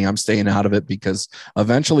 It's funny. I'm staying out of it because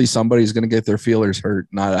eventually somebody's going to get their feelers hurt.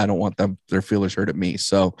 I don't want their feelers hurt at me.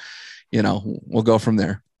 So, we'll go from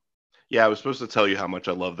there. Yeah, I was supposed to tell you how much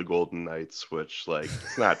I love the Golden Knights, which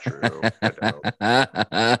it's not true. I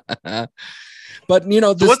don't. But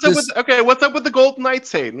what's up with the Golden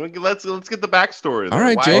Knights, Hayden? Let's get the backstory there. All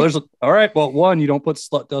right, Jake. All right. Well, one, you don't put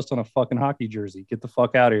slut dust on a fucking hockey jersey. Get the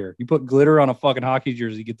fuck out of here. You put glitter on a fucking hockey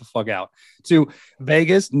jersey. Get the fuck out. 2,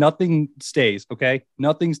 Vegas, nothing stays. Okay,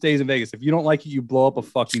 nothing stays in Vegas. If you don't like it, you blow up a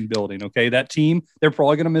fucking building. Okay, that team, they're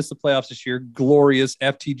probably gonna miss the playoffs this year. Glorious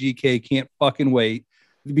FTGK, can't fucking wait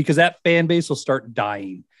because that fan base will start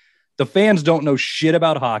dying. The fans don't know shit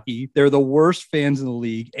about hockey. They're the worst fans in the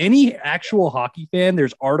league. Any actual hockey fan,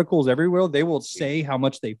 there's articles everywhere. They will say how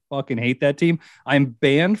much they fucking hate that team. I'm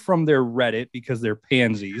banned from their Reddit because they're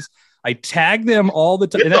pansies. I tag them all the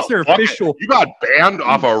time. And that's their official. You got banned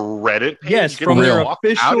off a Reddit page? Yes, from their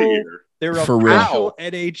official. They're official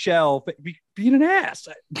NHL. Being an ass.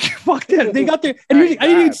 Fuck that. They got their. And I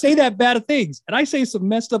didn't even say that bad of things. And I say some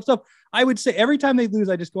messed up stuff. I would say every time they lose,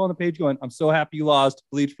 I just go on the page going, I'm so happy you lost.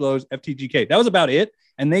 Bleach Bros, FTGK. That was about it.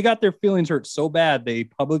 And they got their feelings hurt so bad. They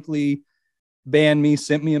publicly banned me,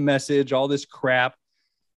 sent me a message, all this crap.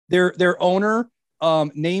 Their owner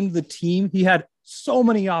named the team. He had so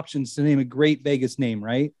many options to name a great Vegas name,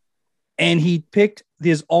 right? And he picked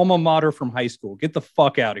his alma mater from high school. Get the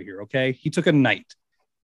fuck out of here, okay? He took a night.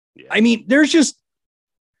 Yeah. I mean, there's just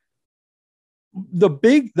the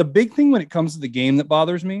big thing when it comes to the game that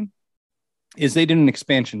bothers me is they did an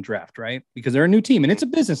expansion draft, right? Because they're a new team and it's a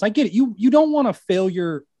business. I get it. You don't want a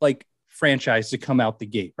failure like franchise to come out the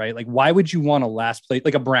gate, right? Like, why would you want to last place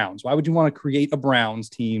like a Browns? Why would you want to create a Browns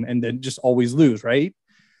team and then just always lose, right?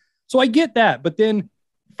 So I get that. But then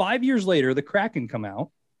 5 years later, the Kraken come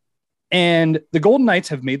out and the Golden Knights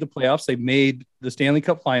have made the playoffs. They've made the Stanley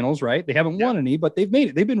Cup finals, right? They haven't won any, but they've made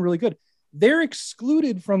it. They've been really good. They're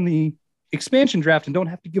excluded from the expansion draft and don't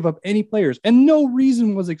have to give up any players. And no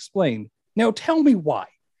reason was explained. Now tell me why.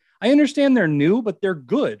 I understand they're new, but they're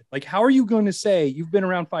good. Like, how are you going to say you've been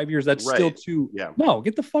around 5 years? That's still too. Yeah. No,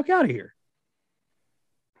 get the fuck out of here.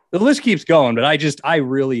 The list keeps going, but I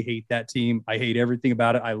really hate that team. I hate everything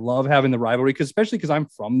about it. I love having the rivalry especially because I'm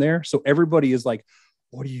from there. So everybody is like,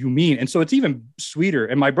 what do you mean? And so it's even sweeter.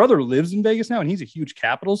 And my brother lives in Vegas now and he's a huge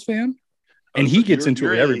Capitals fan and he gets into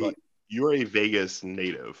it with everybody. You're a Vegas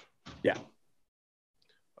native. Yeah.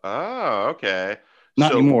 Oh, okay.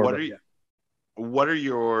 Not anymore. What are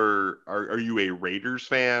your are you a Raiders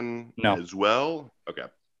fan as well? Okay.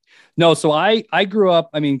 No, so I grew up,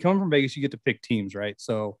 I mean, coming from Vegas, you get to pick teams, right?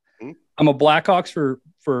 So I'm a Blackhawks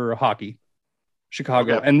for hockey,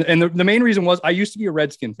 Chicago. Okay. And the main reason was I used to be a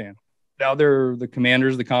Redskin fan. Now they're the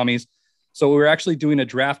Commanders, the Commies. So we're actually doing a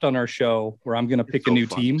draft on our show where I'm going to pick a new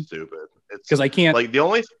team. Stupid. Because I can't. Like the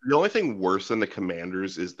only thing worse than the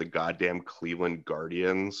Commanders is the goddamn Cleveland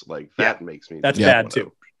Guardians. Like that makes me. That's bad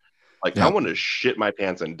too. Like I want to shit my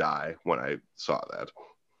pants and die when I saw that.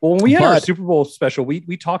 Well, when we had our Super Bowl special,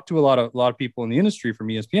 we talked to a lot of people in the industry from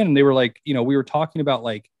ESPN, and they were like, you know, we were talking about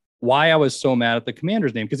like why I was so mad at the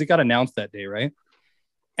Commanders name because it got announced that day, right?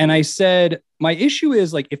 And I said, my issue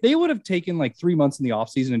is like, if they would have taken like 3 months in the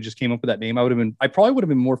offseason and just came up with that name, I probably would have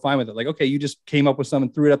been more fine with it. Like, okay, you just came up with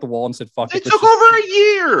something, threw it at the wall and said, fuck it. It took over a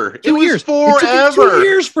year. 2 years. Forever. It took 2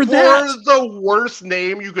 years for that. The worst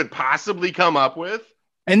name you could possibly come up with.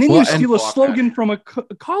 And then you steal a slogan from a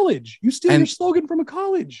college. You steal your slogan from a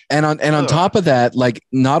college. And on top of that, like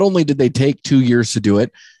not only did they take 2 years to do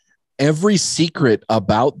it, every secret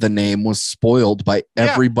about the name was spoiled by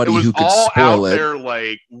everybody who could spoil it. There,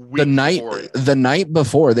 like the night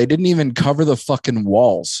before, they didn't even cover the fucking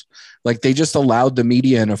walls. Like they just allowed the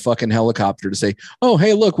media in a fucking helicopter to say, "Oh,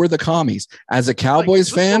 hey, look, we're the commies." As a Cowboys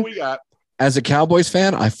fan,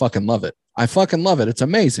 I fucking love it. It's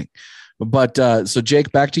amazing. But so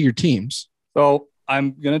Jake, back to your teams. So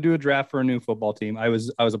I'm gonna do a draft for a new football team. I was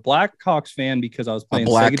a Blackhawks fan because I was playing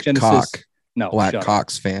Sega Genesis.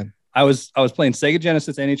 Blackhawks fan. I was playing Sega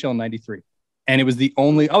Genesis NHL in '93, and it was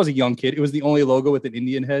I was a young kid. It was the only logo with an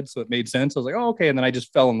Indian head, so it made sense. I was like, oh, okay. And then I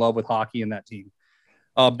just fell in love with hockey and that team.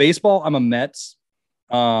 Baseball, I'm a Mets.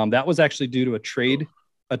 That was actually due to a trade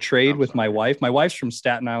with my wife. My wife's from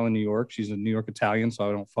Staten Island, New York. She's a New York Italian, so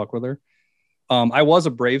I don't fuck with her. I was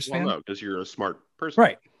a Braves fan. No, because you're a smart person.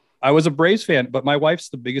 Right. I was a Braves fan, but my wife's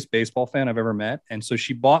the biggest baseball fan I've ever met. And so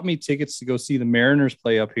she bought me tickets to go see the Mariners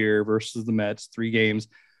play up here versus the Mets, 3 games,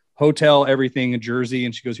 hotel, everything, a jersey.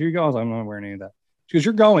 And she goes, here you go. I was like, I'm not wearing any of that. She goes,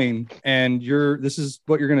 you're going and this is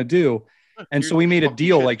what you're going to do. And so we made a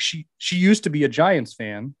deal. Like she used to be a Giants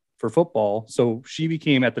fan for football. So she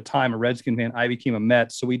became at the time a Redskin fan. I became a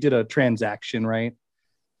Mets. So we did a transaction, right?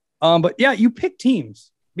 But yeah, you pick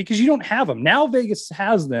teams because you don't have them. Now Vegas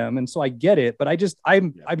has them. And so I get it, but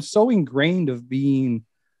I'm so ingrained of being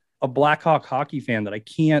a Blackhawk hockey fan that I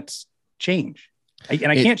can't change. I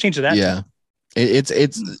can't change to that. Yeah.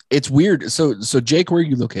 It's weird. So Jake, where are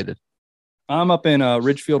you located? I'm up in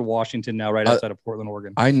Ridgefield, Washington now, right outside of Portland,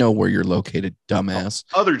 Oregon. I know where you're located, dumbass.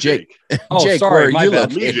 Other Jake. Jake, sorry, where are you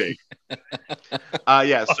bad. located?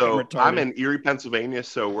 Yeah, so I'm in Erie, Pennsylvania.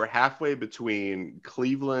 So we're halfway between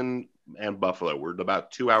Cleveland and Buffalo. We're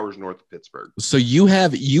about 2 hours north of Pittsburgh. So you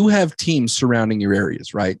have teams surrounding your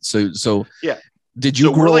areas, right? So yeah. Did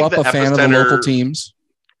you grow up a fan of the local teams?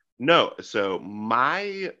 No. So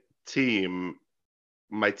my teams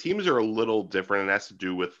are a little different. It has to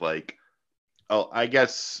do with like, I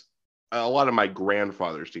guess a lot of my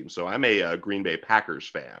grandfather's team. So I'm a Green Bay Packers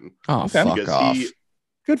fan. Oh, okay. Fuck off.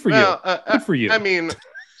 Good for you. Good for you. I mean,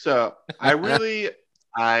 so I really,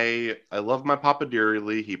 I love my papa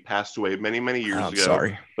dearly. He passed away many, many years ago.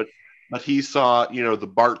 Sorry. But he saw, the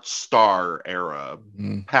Bart Starr era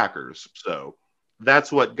Packers. So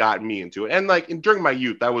that's what got me into it. And like during my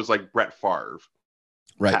youth, that was like Brett Favre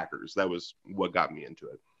Packers. That was what got me into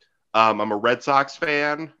it. I'm a Red Sox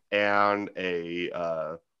fan and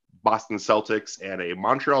a Boston Celtics and a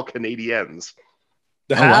Montreal Canadiens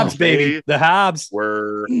The Habs, baby. The Habs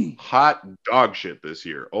were hot dog shit this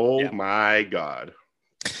year. Oh my God.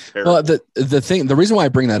 Terrible. Well, the reason why I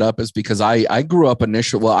bring that up is because I grew up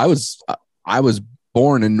initially. Well, I was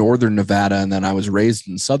born in northern Nevada, and then I was raised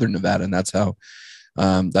in southern Nevada, and that's how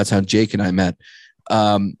Jake and I met.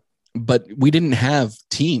 But we didn't have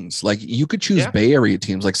teams. Like, you could choose Bay Area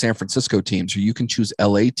teams, like San Francisco teams, or you can choose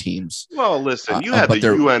LA teams. Well, listen, you had the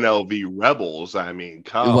UNLV Rebels. I mean,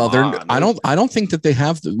 come on. I don't think that they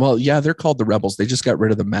have they're called the Rebels. They just got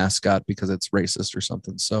rid of the mascot because it's racist or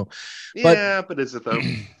something. So, but is it though?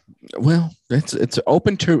 Well, it's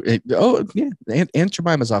open to it. Oh yeah, Aunt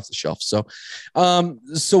Jemima's off the shelf. So,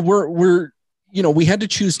 so we're we had to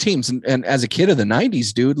choose teams, and as a kid of the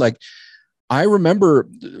 '90s, dude, like, I remember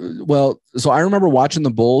watching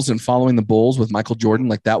the Bulls and following the Bulls with Michael Jordan.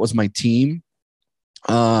 Like, that was my team.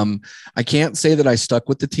 I can't say that I stuck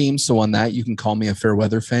with the team. So on that, you can call me a fair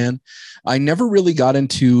weather fan. I never really got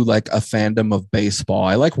into like a fandom of baseball.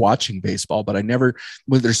 I like watching baseball, but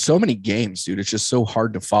there's so many games, dude. It's just so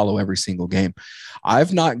hard to follow every single game.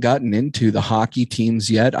 I've not gotten into the hockey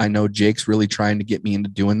teams yet. I know Jake's really trying to get me into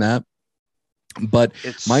doing that. But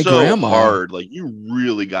it's my so grandma, hard. Like, you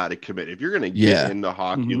really got to commit if you're going to get into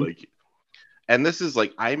hockey. Like, and this is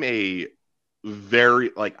like, I'm a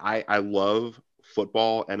very, like, I love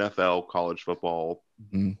football, NFL, college football.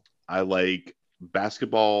 I like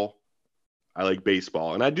basketball. I like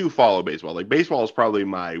baseball, and I do follow baseball. Like, baseball is probably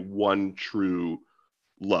my one true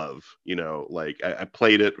love. Like, I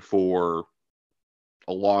played it for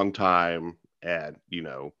a long time, and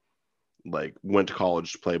like, went to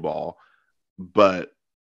college to play ball. But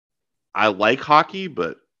I like hockey,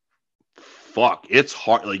 but fuck, it's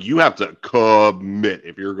hard. Like, you have to commit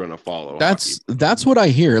if you're going to follow. That's what I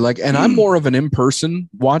hear. Like, and I'm more of an in-person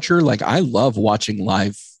watcher. Like, I love watching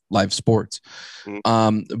live sports.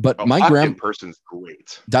 But my grandma in person's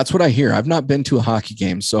great. That's what I hear. I've not been to a hockey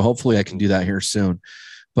game, so hopefully I can do that here soon.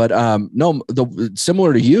 But no,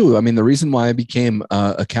 similar to you, I mean, the reason why I became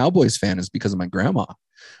a Cowboys fan is because of my grandma.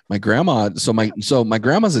 My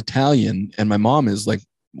grandma's Italian, and my mom is like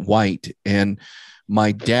white, and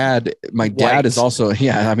my dad is also,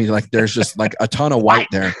 I mean, like, there's just like a ton of white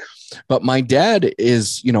there. But my dad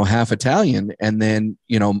is, half Italian, and then,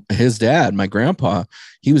 his dad, my grandpa,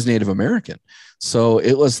 he was Native American. So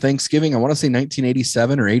it was Thanksgiving, I want to say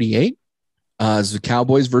 1987 or 88, the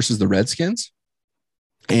Cowboys versus the Redskins.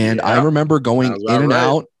 And I remember going in and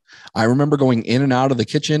out. I remember going in and out of the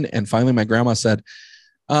kitchen, and finally my grandma said,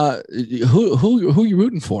 who are you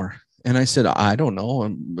rooting for? And I said, I don't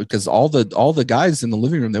know, because all the guys in the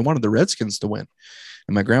living room, they wanted the Redskins to win.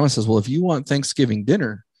 And my grandma says, well, if you want Thanksgiving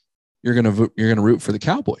dinner, you're gonna root for the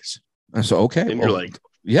Cowboys. I said, okay. And you're like,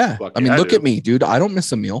 yeah. I mean, look at me, dude. I don't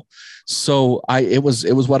miss a meal. So it was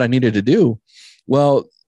what I needed to do. Well,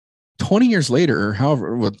 20 years later, or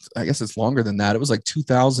however, I guess it's longer than that. It was like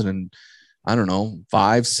 2000 and I don't know,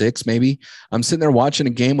 5, 6 maybe. I'm sitting there watching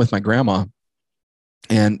a game with my grandma.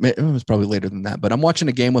 And it was probably later than that, but I'm watching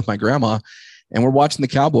a game with my grandma, and we're watching the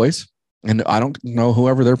Cowboys, and I don't know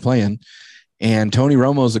whoever they're playing. And Tony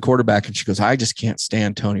Romo is the quarterback, and she goes, I just can't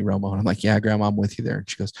stand Tony Romo. And I'm like, yeah, Grandma, I'm with you there. And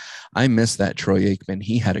she goes, I miss that Troy Aikman.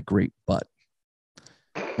 He had a great butt.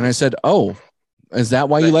 And I said, oh, is that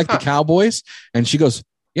why you like the Cowboys? And she goes,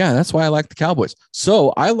 yeah, that's why I like the Cowboys.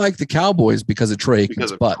 So I like the Cowboys because of Troy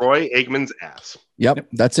Aikman's butt. Troy Aikman's ass. Yep,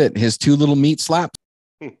 that's it. His 2 little meat slaps.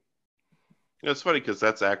 It's funny because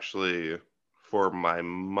that's actually, for my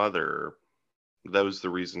mother, that was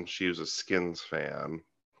the reason she was a Skins fan.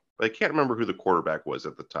 But I can't remember who the quarterback was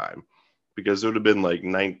at the time, because it would have been like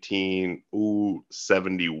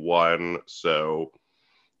 1971. So,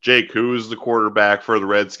 Jake, who was the quarterback for the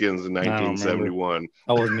Redskins in 1971?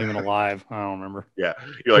 I wasn't even alive. I don't remember. Yeah,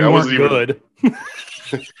 you're like, I wasn't even good.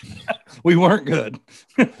 We weren't good.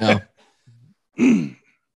 No.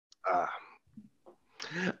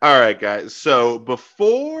 All right, guys. So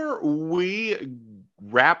before we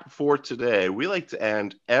wrap for today, we like to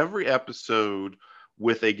end every episode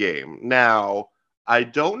with a game. Now, I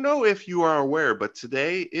don't know if you are aware, but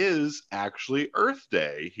today is actually Earth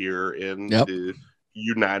Day here in the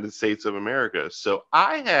United States of America. So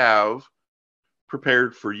I have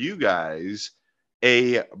prepared for you guys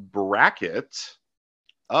a bracket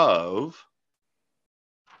of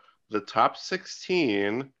the top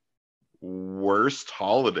 16 worst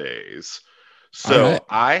holidays. So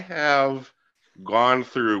I have gone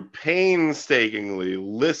through painstakingly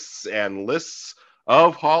lists and lists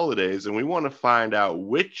of holidays, and we want to find out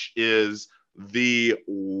which is the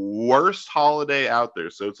worst holiday out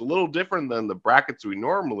there. So it's a little different than the brackets we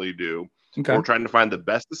normally do. Okay. We're trying to find the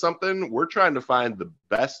best of something. We're trying to find the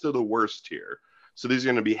best of the worst here. So these are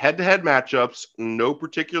going to be head-to-head matchups, no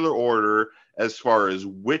particular order, as far as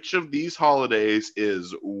which of these holidays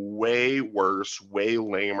is way worse, way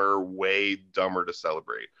lamer, way dumber to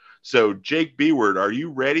celebrate. So, Jake B-Word, are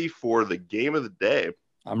you ready for the game of the day?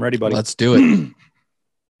 I'm ready, buddy. Let's do it.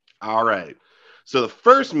 All right. So the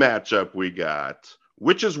first matchup we got,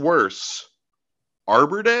 which is worse,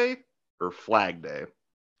 Arbor Day or Flag Day?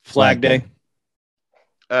 Flag Day.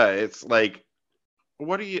 It's like,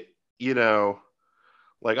 what do you know,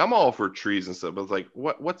 like I'm all for trees and stuff, but it's like,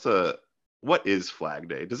 what is Flag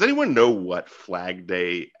Day? Does anyone know what Flag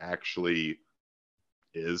Day actually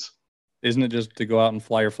is? Isn't it just to go out and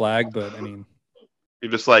fly your flag? But I mean,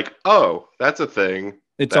 you're just like, oh, that's a thing.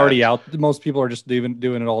 It's already out. Most people are just doing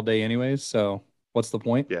it all day anyways. So what's the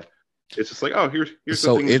point? Yeah. It's just like, oh, here's the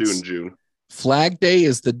thing to do in June. Flag Day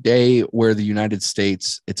is the day where the United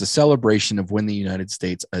States, it's a celebration of when the United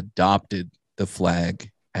States adopted the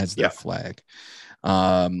flag as their flag,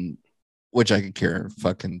 which I could care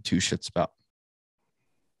fucking two shits about.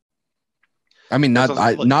 I mean, not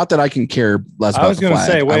that I can care less about the flag. I was going to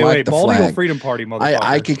say, wait, Baldy Freedom Party, motherfucker.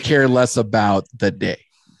 I could care less about the day,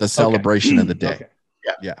 the celebration of the day. Okay.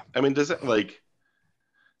 Yeah. I mean, does it like,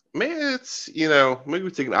 maybe it's, maybe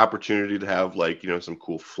we take an opportunity to have like, some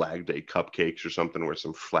cool Flag Day cupcakes or something, or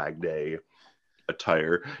some Flag Day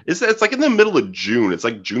attire. It's like in the middle of June. It's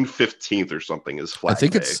like June 15th or something is Flag Day.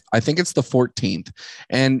 I think it's the 14th.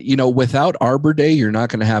 And, without Arbor Day, you're not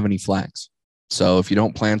going to have any flags. So if you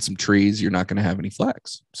don't plant some trees, you're not going to have any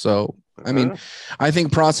flags. So, I mean, I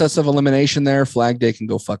think process of elimination there, Flag Day can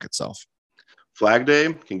go fuck itself. Flag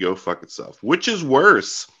Day can go fuck itself. Which is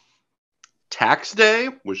worse, Tax Day,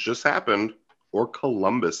 which just happened, or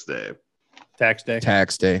Columbus Day? Tax Day.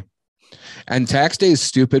 Tax Day. And Tax Day is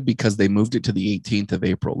stupid because they moved it to the 18th of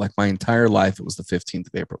April. Like my entire life, it was the 15th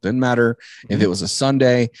of April. Didn't matter if it was a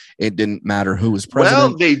Sunday. It didn't matter who was president.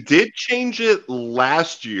 Well, they did change it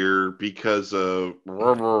last year because of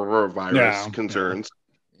virus concerns.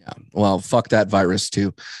 Yeah. Well, fuck that virus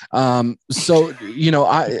too. So,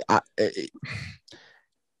 I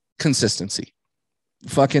consistency.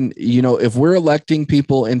 Fucking, if we're electing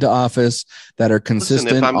people into office that are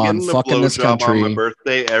consistent on fucking this country, on my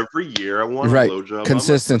birthday every year, I want a blowjob.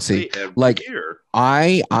 Consistency. Like year.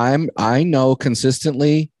 I know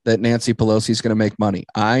consistently that Nancy Pelosi is going to make money.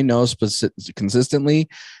 I know consistently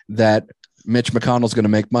that Mitch McConnell's going to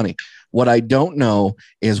make money. What I don't know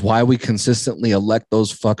is why we consistently elect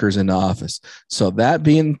those fuckers into office. So that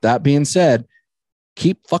being said,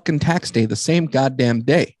 keep fucking tax day the same goddamn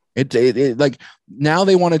day. It like now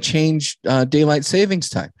they want to change daylight savings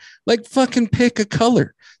time. Like fucking pick a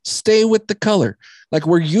color, stay with the color. Like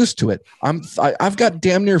we're used to it. I've got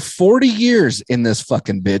damn near 40 years in this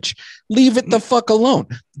fucking bitch. Leave it the fuck alone.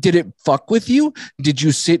 Did it fuck with you? Did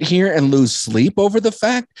you sit here and lose sleep over the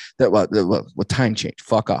fact that what time change?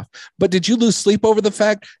 Fuck off. But did you lose sleep over the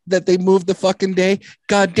fact that they moved the fucking day?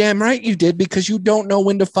 God damn right you did, because you don't know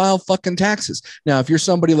when to file fucking taxes. Now, if you're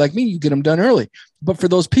somebody like me, you get them done early. But for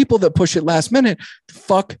those people that push it last minute,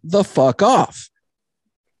 fuck the fuck off.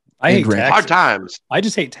 I hate taxes. Hard times. I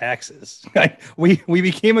just hate taxes. We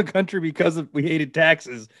became a country because we hated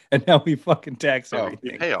taxes, and now we fucking tax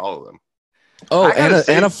everything. We pay all of them. Oh,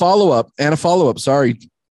 and a follow-up. Sorry.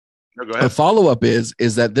 No, go ahead. A follow-up is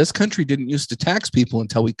that this country didn't used to tax people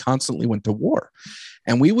until we constantly went to war.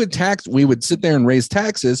 And we would sit there and raise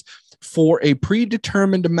taxes for a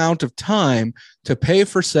predetermined amount of time to pay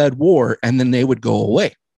for said war, and then they would go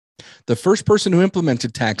away. The first person who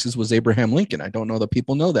implemented taxes was Abraham Lincoln. I don't know that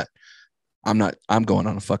people know that. I'm going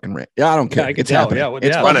on a fucking rant. Yeah, I don't care. It's happening.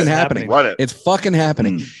 It's fucking happening. It's fucking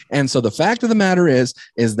happening. And so the fact of the matter is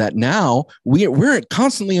that now we're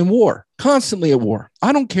constantly in war, constantly at war.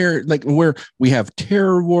 I don't care. Like we have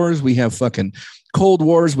terror wars. We have fucking cold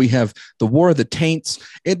wars. We have the war of the taints.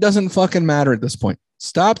 It doesn't fucking matter at this point.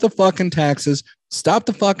 Stop the fucking taxes. Stop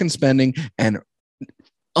the fucking spending and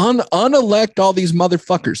unelect all these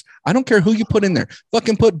motherfuckers. I don't care who you put in there.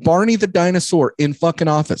 Fucking put Barney the dinosaur in fucking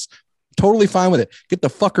office. Totally fine with it. Get the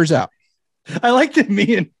fuckers out. I like that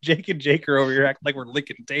me and Jake are over here acting like we're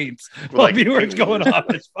licking taints while viewers going off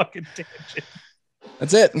this fucking tangent.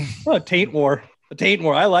 That's it. Oh, taint war. The taint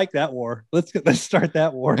war. I like that war. Let's start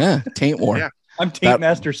that war. Yeah, taint war. Yeah. I'm Taint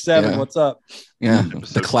Master 7. Yeah. What's up? Yeah,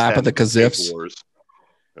 the clap of the Kaziffs.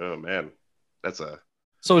 Oh man, that's a.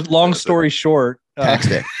 So long story short, tax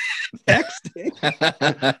day. Tax day.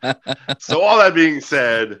 So all that being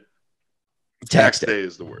said, tax day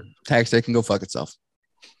is the word. Tax day can go fuck itself.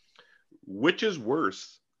 Which is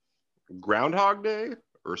worse, Groundhog Day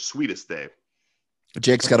or Sweetest Day?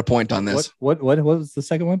 Jake's got a point on this. What was the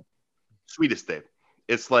second one? Sweetest Day.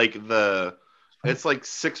 It's like the It's like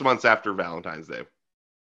 6 months after Valentine's Day.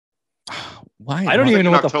 Why? I don't even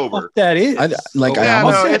know what October. the fuck that is.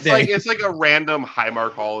 It's like a random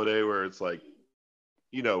Hallmark holiday where it's like,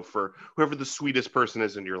 for whoever the sweetest person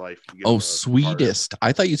is in your life. You get sweetest.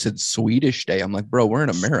 I thought you said Swedish Day. I'm like, bro, we're in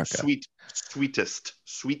America. Sweetest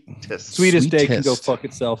day can go fuck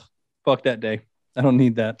itself. Fuck that day. I don't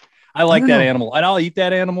need that. I like that animal, and I'll eat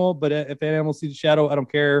that animal. But if that animal sees a shadow, I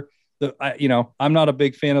don't care. I'm not a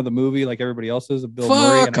big fan of the movie like everybody else is of Bill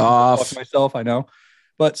Murray. And fuck myself, I know.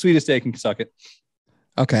 But Sweetest Day can suck it.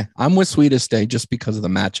 Okay, I'm with Sweetest Day just because of the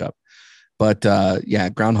matchup. But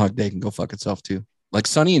Groundhog Day can go fuck itself too. Like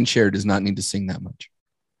Sonny and Cher does not need to sing that much.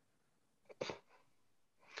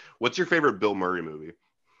 What's your favorite Bill Murray movie?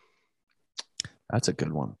 That's a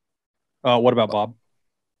good one. What about Bob?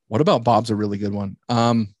 What about Bob's a really good one.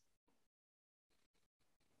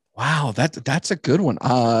 Wow, that's a good one.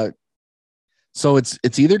 So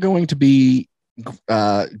it's either going to be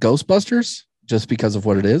Ghostbusters just because of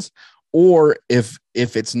what it is, or if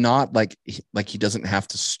it's not like he doesn't have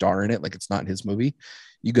to star in it, like it's not his movie,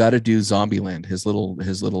 you got to do Zombieland. His little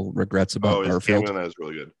regrets about Garfield. That is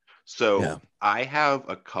really good. So yeah. I have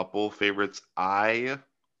a couple favorites.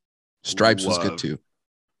 Stripes was good too.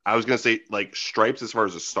 I was gonna say like Stripes as far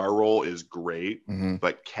as a star role is great,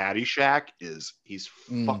 but Caddyshack he's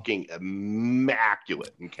fucking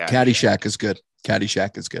immaculate in Caddyshack. Caddyshack is good.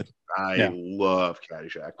 Caddyshack is good. I love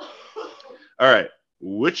Caddyshack. All right,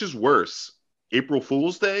 which is worse, April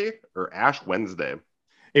Fool's Day or Ash Wednesday?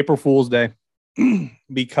 April Fool's Day,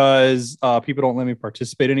 because people don't let me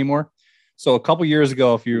participate anymore. So a couple years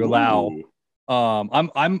ago, if you allow. I'm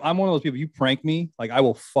one of those people. You prank me, like I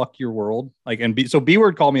will fuck your world. Like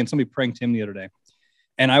B-Word called me and somebody pranked him the other day,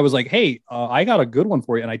 and I was like, "Hey, I got a good one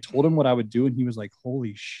for you." And I told him what I would do, and he was like,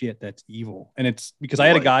 "Holy shit, that's evil!" And it's because I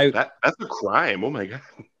had a guy that's a crime. Oh my god.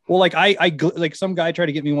 Well, like like some guy tried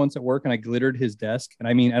to get me once at work, and I glittered his desk. And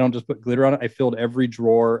I mean, I don't just put glitter on it. I filled every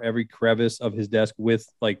drawer, every crevice of his desk with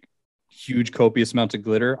like huge copious amounts of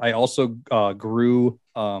glitter. I also grew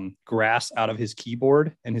grass out of his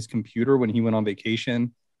keyboard and his computer when he went on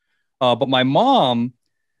vacation. But my mom,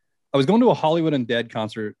 I was going to a Hollywood Undead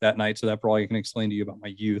concert that night, so that probably can explain to you about my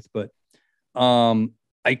youth. But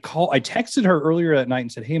I texted her earlier that night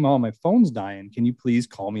and said, "Hey mom, my phone's dying. Can you please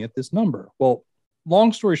call me at this number?" Well,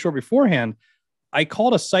 long story short, beforehand, I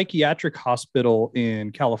called a psychiatric hospital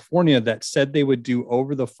in California that said they would do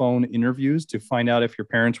over the phone interviews to find out if your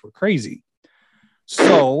parents were crazy.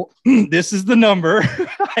 So this is the number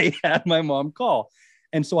I had my mom call.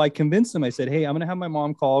 And so I convinced them. I said, "Hey, I'm going to have my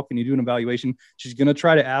mom call. Can you do an evaluation?" She's going to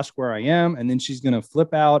try to ask where I am. And then she's going to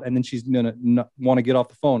flip out. And then she's going to want to get off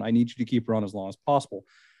the phone. I need you to keep her on as long as possible.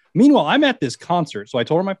 Meanwhile, I'm at this concert. So I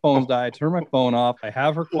told her my phone's died. I turned my phone off. I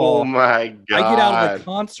have her call. Oh my God. I get out of the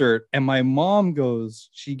concert and my mom goes,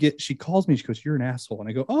 she calls me. She goes, "You're an asshole." And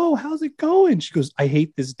I go, "Oh, how's it going?" She goes, "I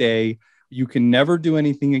hate this day. You can never do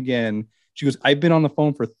anything again." She goes, "I've been on the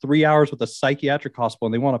phone for 3 hours with a psychiatric hospital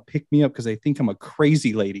and they want to pick me up because they think I'm a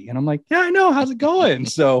crazy lady." And I'm like, "Yeah, I know. How's it going?"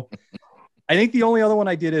 So I think the only other one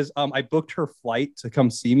I did is I booked her flight to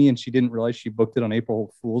come see me and she didn't realize she booked it on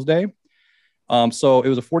April Fool's Day. So it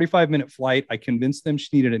was a 45-minute flight. I convinced them she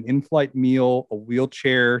needed an in-flight meal, a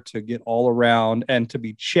wheelchair to get all around, and to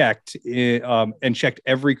be checked and checked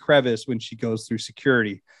every crevice when she goes through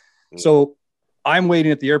security. So I'm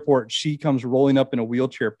waiting at the airport. She comes rolling up in a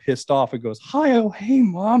wheelchair, pissed off, and goes, "Hi, oh, hey,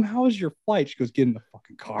 mom, how was your flight?" She goes, "Get in the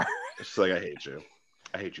fucking car." It's like, I hate you.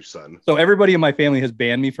 I hate you, son. So everybody in my family has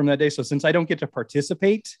banned me from that day. So since I don't get to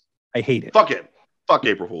participate, I hate it. Fuck it. Fuck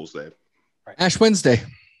April Fool's Day. Right. Ash Wednesday.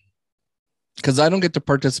 Because I don't get to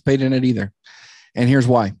participate in it either. And here's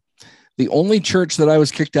why. The only church that I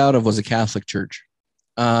was kicked out of was a Catholic church.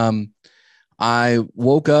 I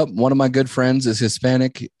woke up, one of my good friends is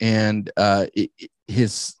Hispanic, and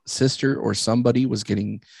his sister or somebody was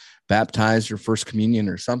getting baptized or first communion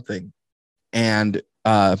or something. And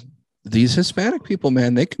these Hispanic people,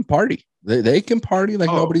 man, they can party. They can party like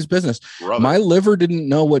nobody's business. Brother. My liver didn't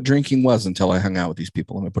know what drinking was until I hung out with these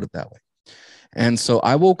people. Let me put it that way. And so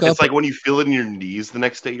I woke up. It's like when you feel it in your knees the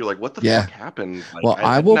next day, you're like, "What the fuck happened?" Like, well,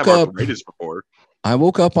 I woke up. Before. I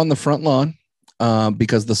woke up on the front lawn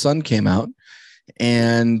because the sun came out,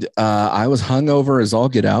 and I was hungover as all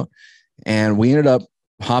get out, and we ended up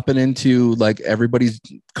hopping into like everybody's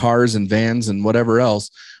cars and vans and whatever else.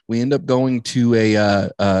 We end up going to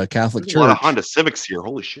a Catholic church. A lot of Honda Civics here.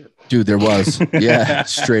 Holy shit, dude! There was, yeah,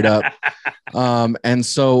 straight up. And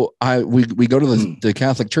so we go to the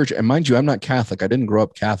Catholic church, and mind you, I'm not Catholic. I didn't grow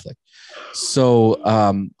up Catholic. So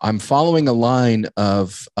I'm following a line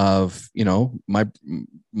of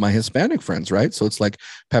my Hispanic friends, right? So it's like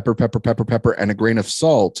pepper, pepper, pepper, pepper, and a grain of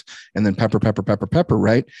salt, and then pepper, pepper, pepper, pepper,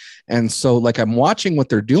 right? And so like I'm watching what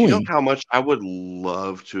they're doing. Do you know how much I would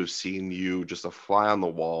love to have seen you just a fly on the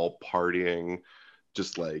wall partying,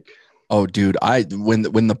 just like. Oh, dude, when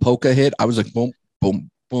the polka hit, I was like boom, boom,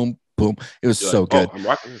 boom, boom. It was so good. I'm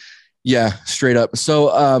rocking this. Yeah, straight up. So,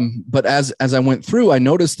 but as I went through, I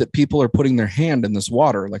noticed that people are putting their hand in this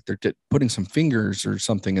water, like they're putting some fingers or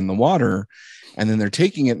something in the water, and then they're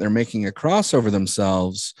taking it, and they're making a cross over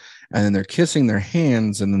themselves, and then they're kissing their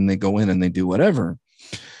hands, and then they go in and they do whatever.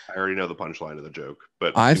 I already know the punchline of the joke,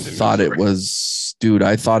 but I thought it was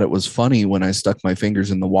funny when I stuck my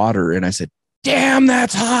fingers in the water and I said, "Damn,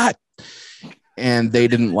 that's hot." And they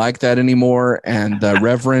didn't like that anymore. And the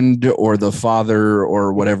reverend or the father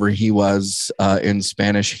or whatever he was in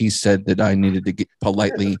Spanish, he said that I needed to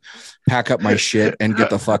politely pack up my shit and get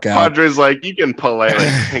the fuck out. Padre's like, you can politely.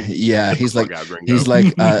 Yeah, he's like,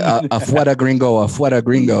 afuera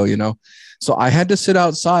gringo, you know. So I had to sit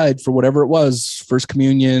outside for whatever it was, first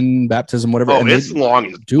communion, baptism, whatever. Oh, it's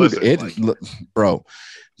long, dude. Bro.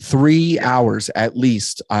 3 hours at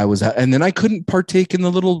least I was at, and then I couldn't partake in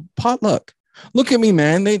the little potluck. Look at me,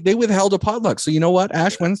 man. They withheld a potluck. So you know what?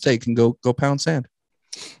 Ash Wednesday can go pound sand.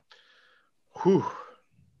 Whew.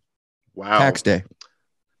 Wow. Tax day.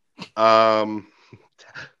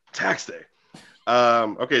 Tax day.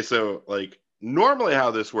 Okay, so like normally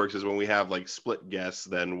how this works is when we have like split guests,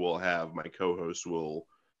 then we'll have my co-host will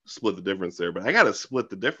split the difference there. But I gotta split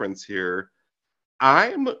the difference here.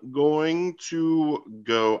 I'm going to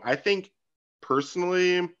go, I think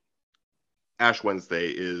personally, Ash Wednesday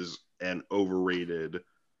is an overrated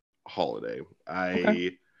holiday.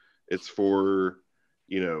 It's for,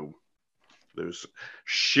 those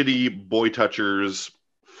shitty boy touchers.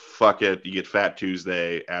 Fuck it. You get Fat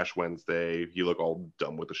Tuesday, Ash Wednesday. You look all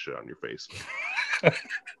dumb with the shit on your face.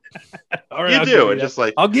 All right, you do. It's just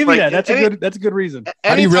like I'll give you that. That's a good reason.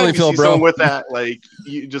 How do you really feel, bro? With that, like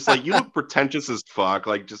you just like you look pretentious as fuck.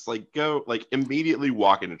 Like just like go like immediately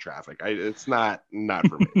walk into traffic. It's not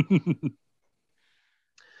for me.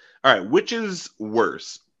 All right, which is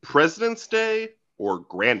worse, President's Day or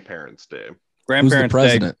Grandparents' Day? Grandparents' Who's the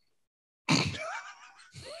president?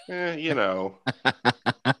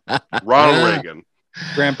 Ronald Reagan.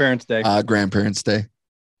 Grandparents' Day. Grandparents' Day.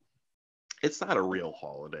 It's not a real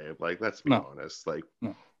holiday. Like, let's be honest. Like,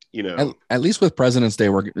 at least with President's Day,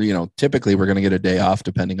 we're typically we're going to get a day off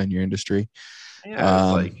depending on your industry.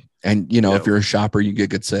 Yeah, and if you're a shopper, you get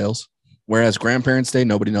good sales. Whereas Grandparents' Day,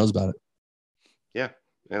 nobody knows about it. Yeah,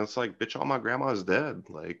 and it's like, bitch, all my grandma's dead.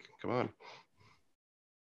 Like, come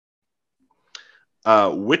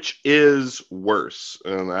on. Which is worse?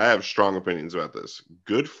 And I have strong opinions about this.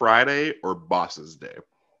 Good Friday or Boss's Day?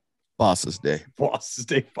 Boss's Day. Boss's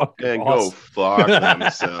Day. Fucking and boss. Go fuck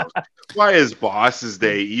themselves. Why is Boss's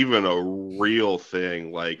Day even a real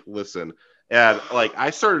thing? Like, listen, and like I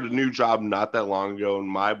started a new job not that long ago, and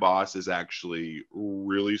my boss is actually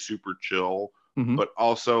really super chill, but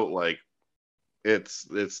also like it's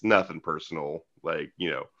nothing personal. Like,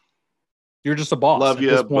 you're just a boss. Love at you,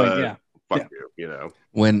 this point, but yeah. fuck you.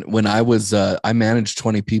 When I was I managed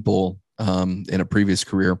 20 people in a previous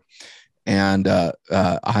career. And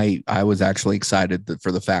I was actually excited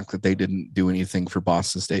for the fact that they didn't do anything for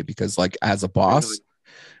Boss's Day, because like as a boss,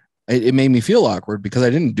 it made me feel awkward because I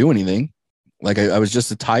didn't do anything. Like I was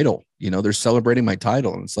just a title, they're celebrating my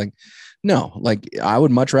title. And it's like, no, like I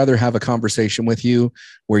would much rather have a conversation with you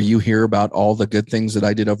where you hear about all the good things that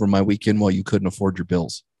I did over my weekend while you couldn't afford your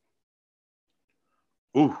bills.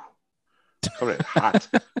 Ooh, coming in hot.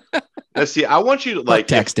 Now see, I want you to like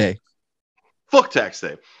tax day. Fuck tax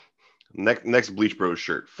day. Next Bleach Bros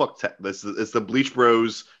shirt. Fuck this. It's the Bleach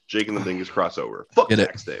Bros Jake and the Dingus crossover. Fuck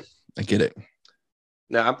tax day. I get it.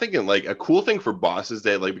 Now I'm thinking like a cool thing for Boss's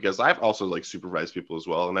Day, like because I've also like supervised people as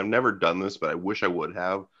well, and I've never done this, but I wish I would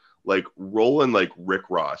have. Like rolling like Rick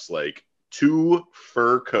Ross, like 2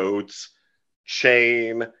 fur coats,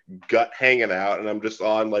 chain, gut hanging out, and I'm just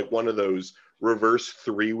on like one of those reverse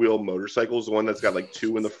 3-wheel motorcycles, the one that's got like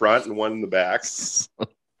 2 in the front and 1 in the back.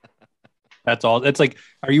 That's all. It's like,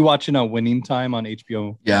 are you watching a Winning Time on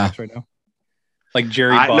HBO Max right now? Like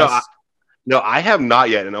Jerry Buss? No, I have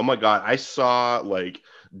not yet. And oh my God, I saw like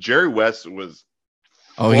Jerry West was.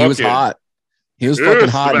 Oh, he was hot. He was fucking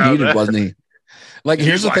hot and heated, wasn't he? Like,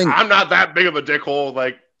 here's the thing. I'm not that big of a dickhole.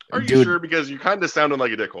 Like, are you sure? Because you're kind of sounding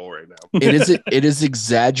like a dickhole right now. It is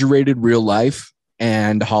exaggerated real life,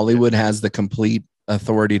 and Hollywood has the complete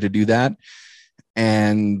authority to do that.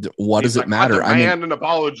 And what does it matter? I mean, an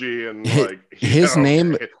apology and his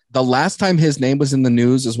name. Okay. The last time his name was in the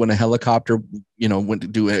news is when a helicopter, went to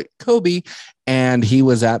do it, Kobe, and he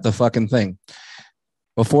was at the fucking thing.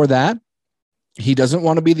 Before that, he doesn't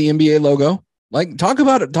want to be the NBA logo. Like, talk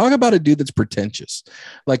about a dude that's pretentious.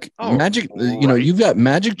 Like Magic, right. You've got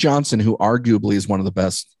Magic Johnson, who arguably is one of the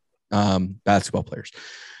best basketball players.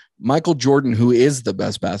 Michael Jordan, who is the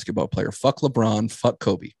best basketball player. Fuck LeBron, fuck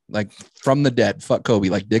Kobe. Like, from the dead, fuck Kobe.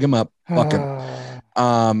 Like, dig him up, fuck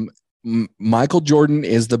him. Michael Jordan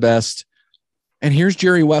is the best. And here's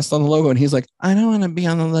Jerry West on the logo, and he's like, I don't want to be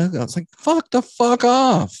on the logo. It's like, fuck the fuck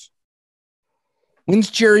off.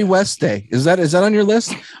 When's Jerry West Day? Is that on your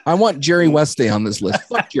list? I want Jerry West Day on this list.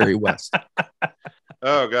 Fuck Jerry West.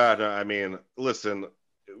 Oh God. I mean, listen,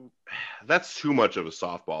 that's too much of a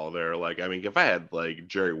softball there. Like, I mean, if I had like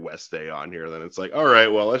Jerry West Day on here, then it's like, all right,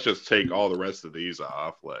 well, let's just take all the rest of these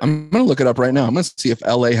off. Like, I'm going to look it up right now. I'm going to see if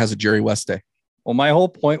LA has a Jerry West Day. Well, my whole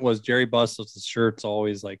point was Jerry Buss's shirt's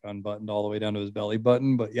always like unbuttoned all the way down to his belly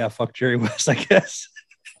button. But yeah, fuck Jerry West, I guess.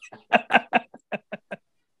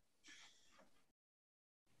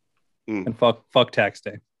 And fuck tax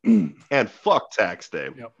day. And fuck tax day.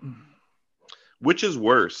 Yep. Which is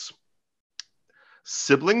worse,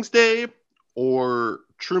 Siblings Day or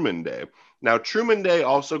Truman Day? Now, Truman Day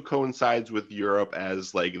also coincides with Europe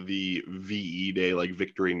as like the VE Day, like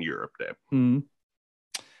Victory in Europe Day. Mm-hmm.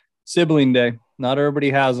 Sibling Day. Not everybody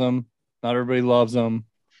has them. Not everybody loves them.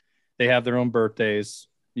 They have their own birthdays.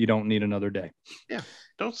 You don't need another day. Yeah,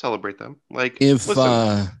 don't celebrate them. Like,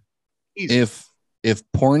 if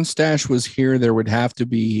Porn Stash was here, there would have to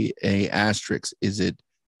be a asterisk. Is it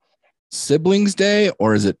Siblings Day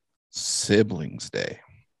or is it Siblings Day?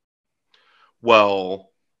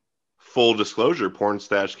 Well, full disclosure, Porn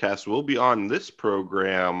Stash Cast will be on this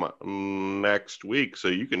program next week, so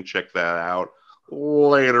you can check that out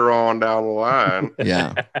later on down the line.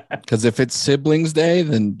 Yeah, because if it's Siblings Day,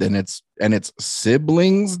 then it's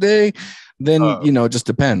Siblings Day, then it just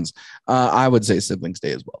depends. I would say Siblings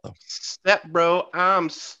Day as well, though. Step bro, I'm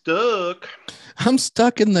stuck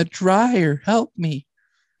in the dryer, help me.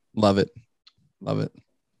 Love it.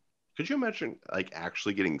 Could you imagine like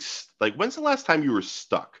actually getting like, when's the last time you were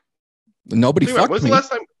stuck? Nobody fucked when's me. The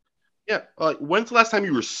last time? Yeah, like, when's the last time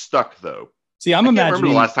you were stuck though? See, I can't remember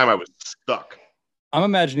the last time I was stuck. I'm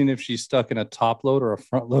imagining if she's stuck in a top load or a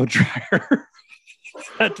front load dryer.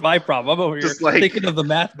 That's my problem. I'm over here just thinking of the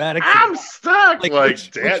mathematics. I'm stuck. Like,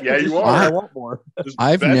 damn, yeah, you are. I want more.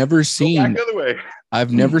 I've never seen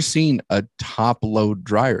a top load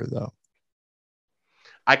dryer though.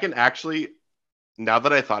 I can actually, now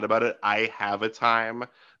that I thought about it, I have a time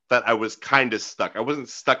that I was kind of stuck. I wasn't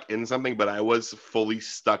stuck in something, but I was fully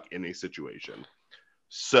stuck in a situation.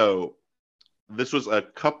 So this was a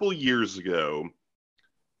couple years ago.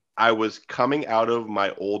 I was coming out of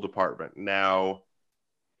my old apartment. Now,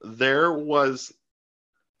 there was,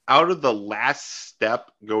 out of the last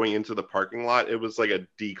step going into the parking lot, it was like a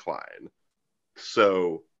decline.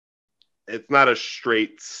 So it's not a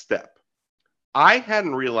straight step. I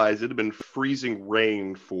hadn't realized it had been freezing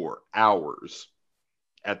rain for hours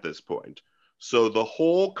at this point. So the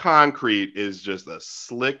whole concrete is just a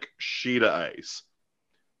slick sheet of ice.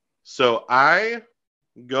 So I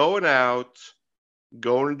going to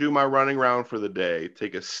do my running around for the day,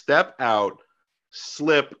 take a step out,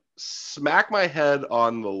 slip, smack my head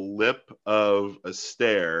on the lip of a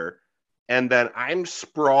stair, and then I'm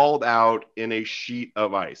sprawled out in a sheet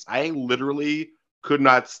of ice. I literally could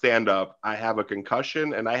not stand up. I have a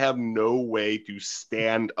concussion and I have no way to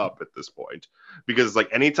stand up at this point because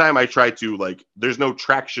like anytime I try to, like, there's no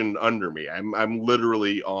traction under me. I'm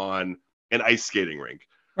literally on an ice skating rink.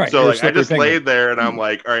 Right, so like I just laid there and I'm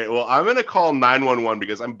like, all right, well, I'm going to call 911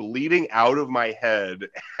 because I'm bleeding out of my head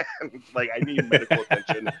and like I need medical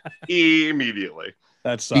attention immediately.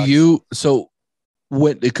 That sucks.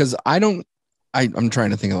 Because I'm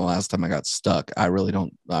trying to think of the last time I got stuck. I really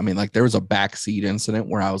don't. I mean, like there was a backseat incident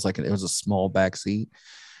where I was like, it was a small backseat.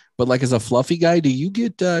 But like as a fluffy guy, do you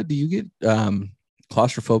get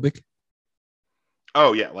claustrophobic?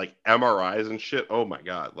 Oh yeah, like MRIs and shit. Oh my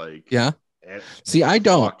god, like yeah. See, I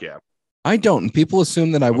don't. Yeah. I don't. And people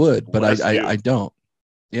assume that I would, but I don't.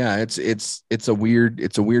 Yeah, it's a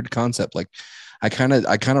weird concept. Like I kind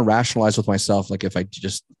of rationalize with myself, like if I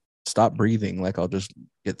just stop breathing, like I'll just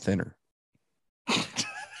get thinner.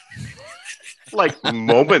 Like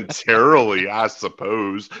momentarily, I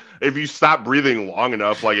suppose. If you stop breathing long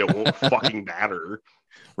enough, like it won't fucking matter.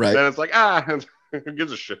 Right. Then it's like, who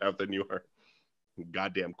gives a shit how thin you are?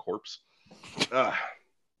 Goddamn corpse.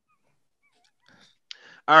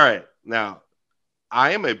 All right. Now,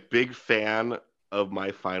 I am a big fan of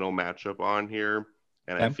my final matchup on here,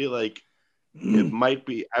 and I feel like I might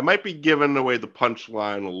be giving away the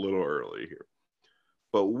punchline a little early here.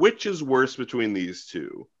 But which is worse between these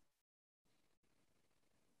two?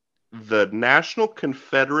 The National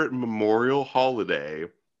Confederate Memorial Holiday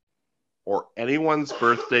or anyone's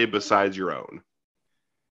birthday besides your own?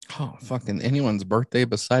 Oh, fucking anyone's birthday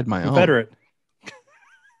beside my Confederate.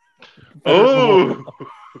 Oh,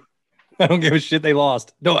 I don't give a shit. They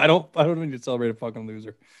lost. No, I don't need to celebrate a fucking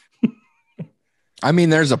loser. I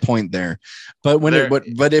mean, there's a point there, but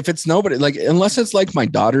but if it's nobody, like, unless it's like my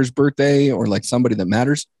daughter's birthday or like somebody that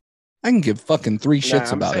matters, I can give fucking three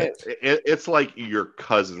shits about it. It's like your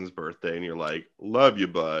cousin's birthday, and you're like, "Love you,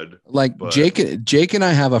 bud." Like, but Jake and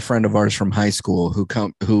I have a friend of ours from high school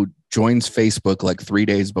who joins Facebook like 3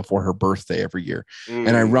 days before her birthday every year,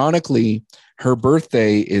 and ironically, her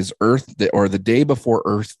birthday is Earth Day, or the day before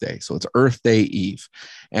Earth Day, so it's Earth Day Eve,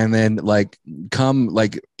 and then like come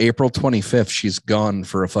like April 25th, she's gone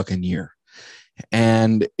for a fucking year.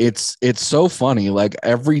 And it's so funny. Like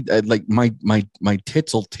like my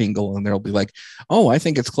tits will tingle and they'll be like, oh, I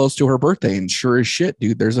think it's close to her birthday. And sure as shit,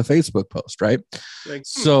 dude, there's a Facebook post, right? Like,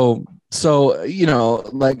 so, you know,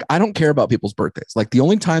 like, I don't care about people's birthdays. Like, the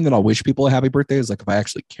only time that I'll wish people a happy birthday is like if I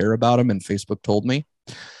actually care about them and Facebook told me.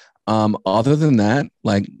 Other than that,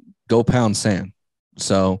 like, go pound sand.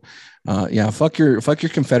 So yeah, fuck your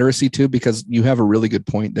Confederacy too, because you have a really good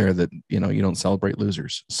point there that, you know, you don't celebrate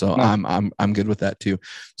losers. So no. I'm good with that too.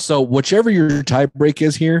 So whichever your tie break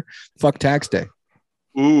is here, fuck tax day.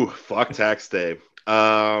 Ooh, fuck tax day.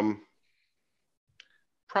 Probably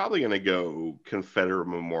gonna go Confederate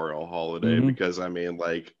Memorial Holiday because I mean,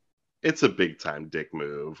 like, it's a big time dick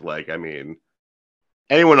move. Like, I mean,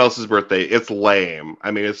 anyone else's birthday, it's lame.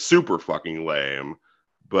 I mean, it's super fucking lame,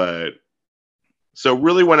 but so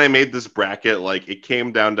really, when I made this bracket, like, it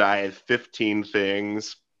came down to I had 15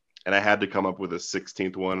 things, and I had to come up with a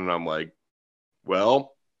 16th one, and I'm like,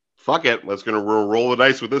 well, fuck it. Let's gonna roll the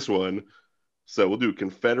dice with this one. So we'll do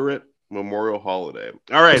Confederate Memorial Holiday.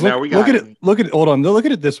 All right, now we got... Look at it. Hold on. Look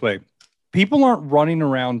at it this way. People aren't running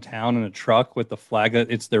around town in a truck with the flag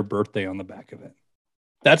that it's their birthday on the back of it.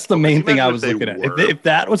 That's the main thing I was looking at. If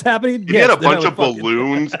that was happening, if you had a bunch of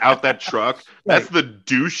balloons out that truck, that's the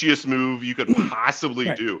douchiest move you could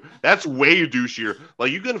possibly do. That's way douchier.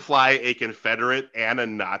 Like, you can fly a Confederate and a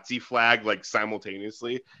Nazi flag like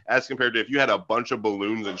simultaneously, as compared to if you had a bunch of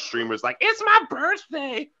balloons and streamers like, it's my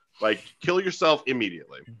birthday. Like, kill yourself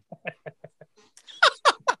immediately.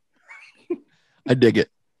 I dig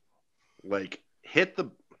it. Like, hit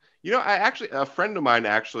the... You know, a friend of mine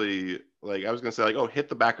actually... Like, I was going to say, like, oh, hit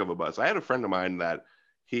the back of a bus. I had a friend of mine that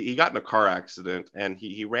he got in a car accident and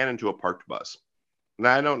he ran into a parked bus.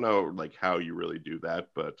 Now, I don't know, like, how you really do that,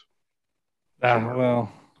 but...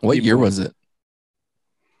 well... What year was it?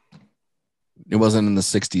 It wasn't in the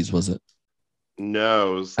 60s, was it?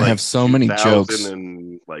 No, it was like I have so many jokes.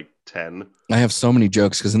 And like 10. I have so many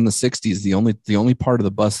jokes because in the 60s, the only part of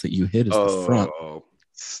the bus that you hit is the front. Oh,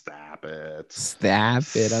 stop it. Stop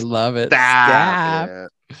it. I love it. Stop it.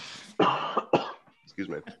 Excuse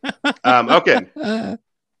me. Okay.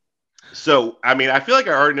 So, I mean, I feel like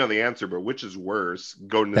I already know the answer, but which is worse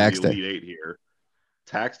going to the Elite Eight here?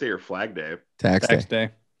 Tax day or Flag Day? Tax day.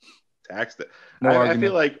 Tax day. No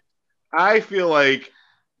I feel like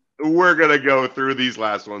we're gonna go through these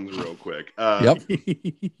last ones real quick. Yep.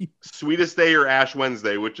 Sweetest Day or Ash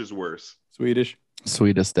Wednesday? Which is worse? Sweetest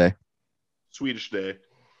Day. Swedish Day.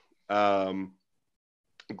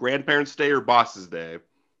 Grandparents' Day or Boss's Day?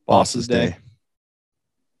 Boss's Day.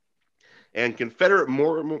 And Confederate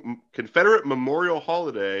Memorial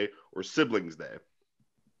Holiday or Siblings Day?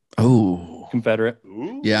 Oh, Confederate.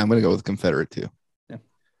 Ooh. Yeah, I'm gonna go with Confederate too. Yeah,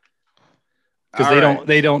 because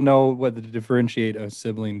they don't know whether to differentiate a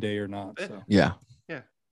sibling day or not. So yeah.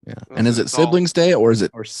 And is it Siblings Day or is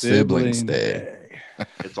it Siblings Day?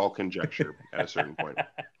 It's all conjecture at a certain point.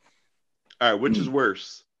 All right, which is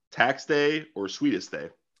worse, Tax Day or Sweetest Day?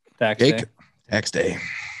 Tax Day.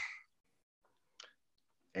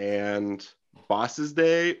 And Boss's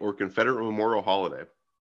Day or Confederate Memorial Holiday?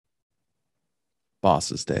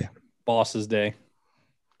 Boss's Day.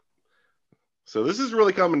 So this is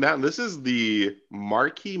really coming down. This is the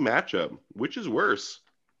marquee matchup. Which is worse,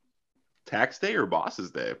 Tax Day or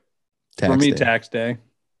Boss's Day? For me, Tax Day.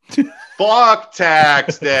 Fuck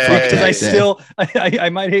Tax Day. Because I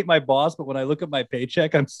might hate my boss, but when I look at my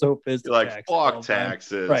paycheck, I'm so pissed. You're like, fuck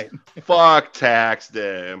taxes. Right. Fuck Tax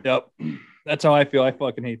Day. Yep. That's how I feel. I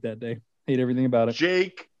fucking hate that day. Hate everything about it.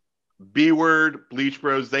 Jake, B-Word, Bleach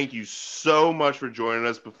Bros, thank you so much for joining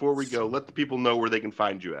us. Before we go, let the people know where they can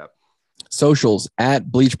find you at. Socials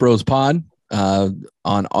at Bleach Bros Pod. on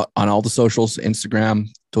all the socials, Instagram,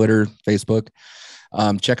 Twitter, Facebook.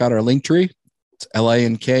 Check out our link tree. It's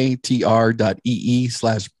linktr.ee/Bleach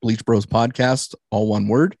Bros podcast, all one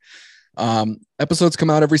word. Episodes come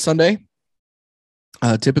out every Sunday,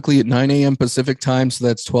 typically at 9 a.m. Pacific time. So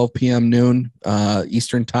that's 12 p.m. noon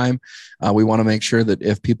Eastern time. We want to make sure that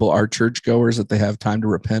if people are churchgoers, that they have time to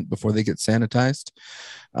repent before they get sanitized.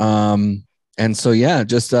 And so, yeah,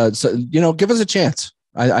 just, give us a chance.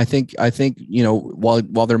 I think,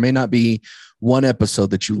 while there may not be one episode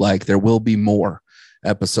that you like, there will be more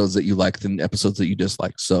episodes that you like than episodes that you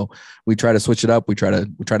dislike. So we try to switch it up. We try to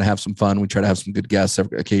have some fun. We try to have some good guests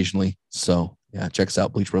occasionally. So yeah, check us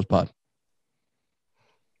out, Bleach Bros Pod.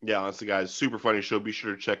 Yeah, honestly, guys, super funny show. Be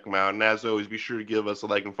sure to check them out. And as always, be sure to give us a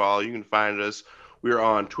like and follow. You can find us. We are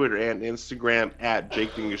on Twitter and Instagram at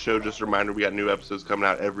Jake Dingus Show. Just a reminder, we got new episodes coming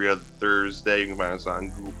out every other Thursday. You can find us on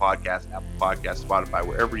Google Podcasts, Apple Podcasts, Spotify,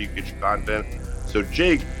 wherever you get your content. So,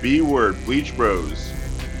 Jake, B-word, Bleach Bros,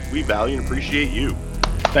 we value and appreciate you.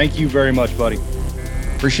 Thank you very much, buddy.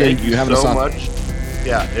 Appreciate you having us on. Thank you so much.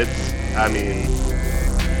 Yeah,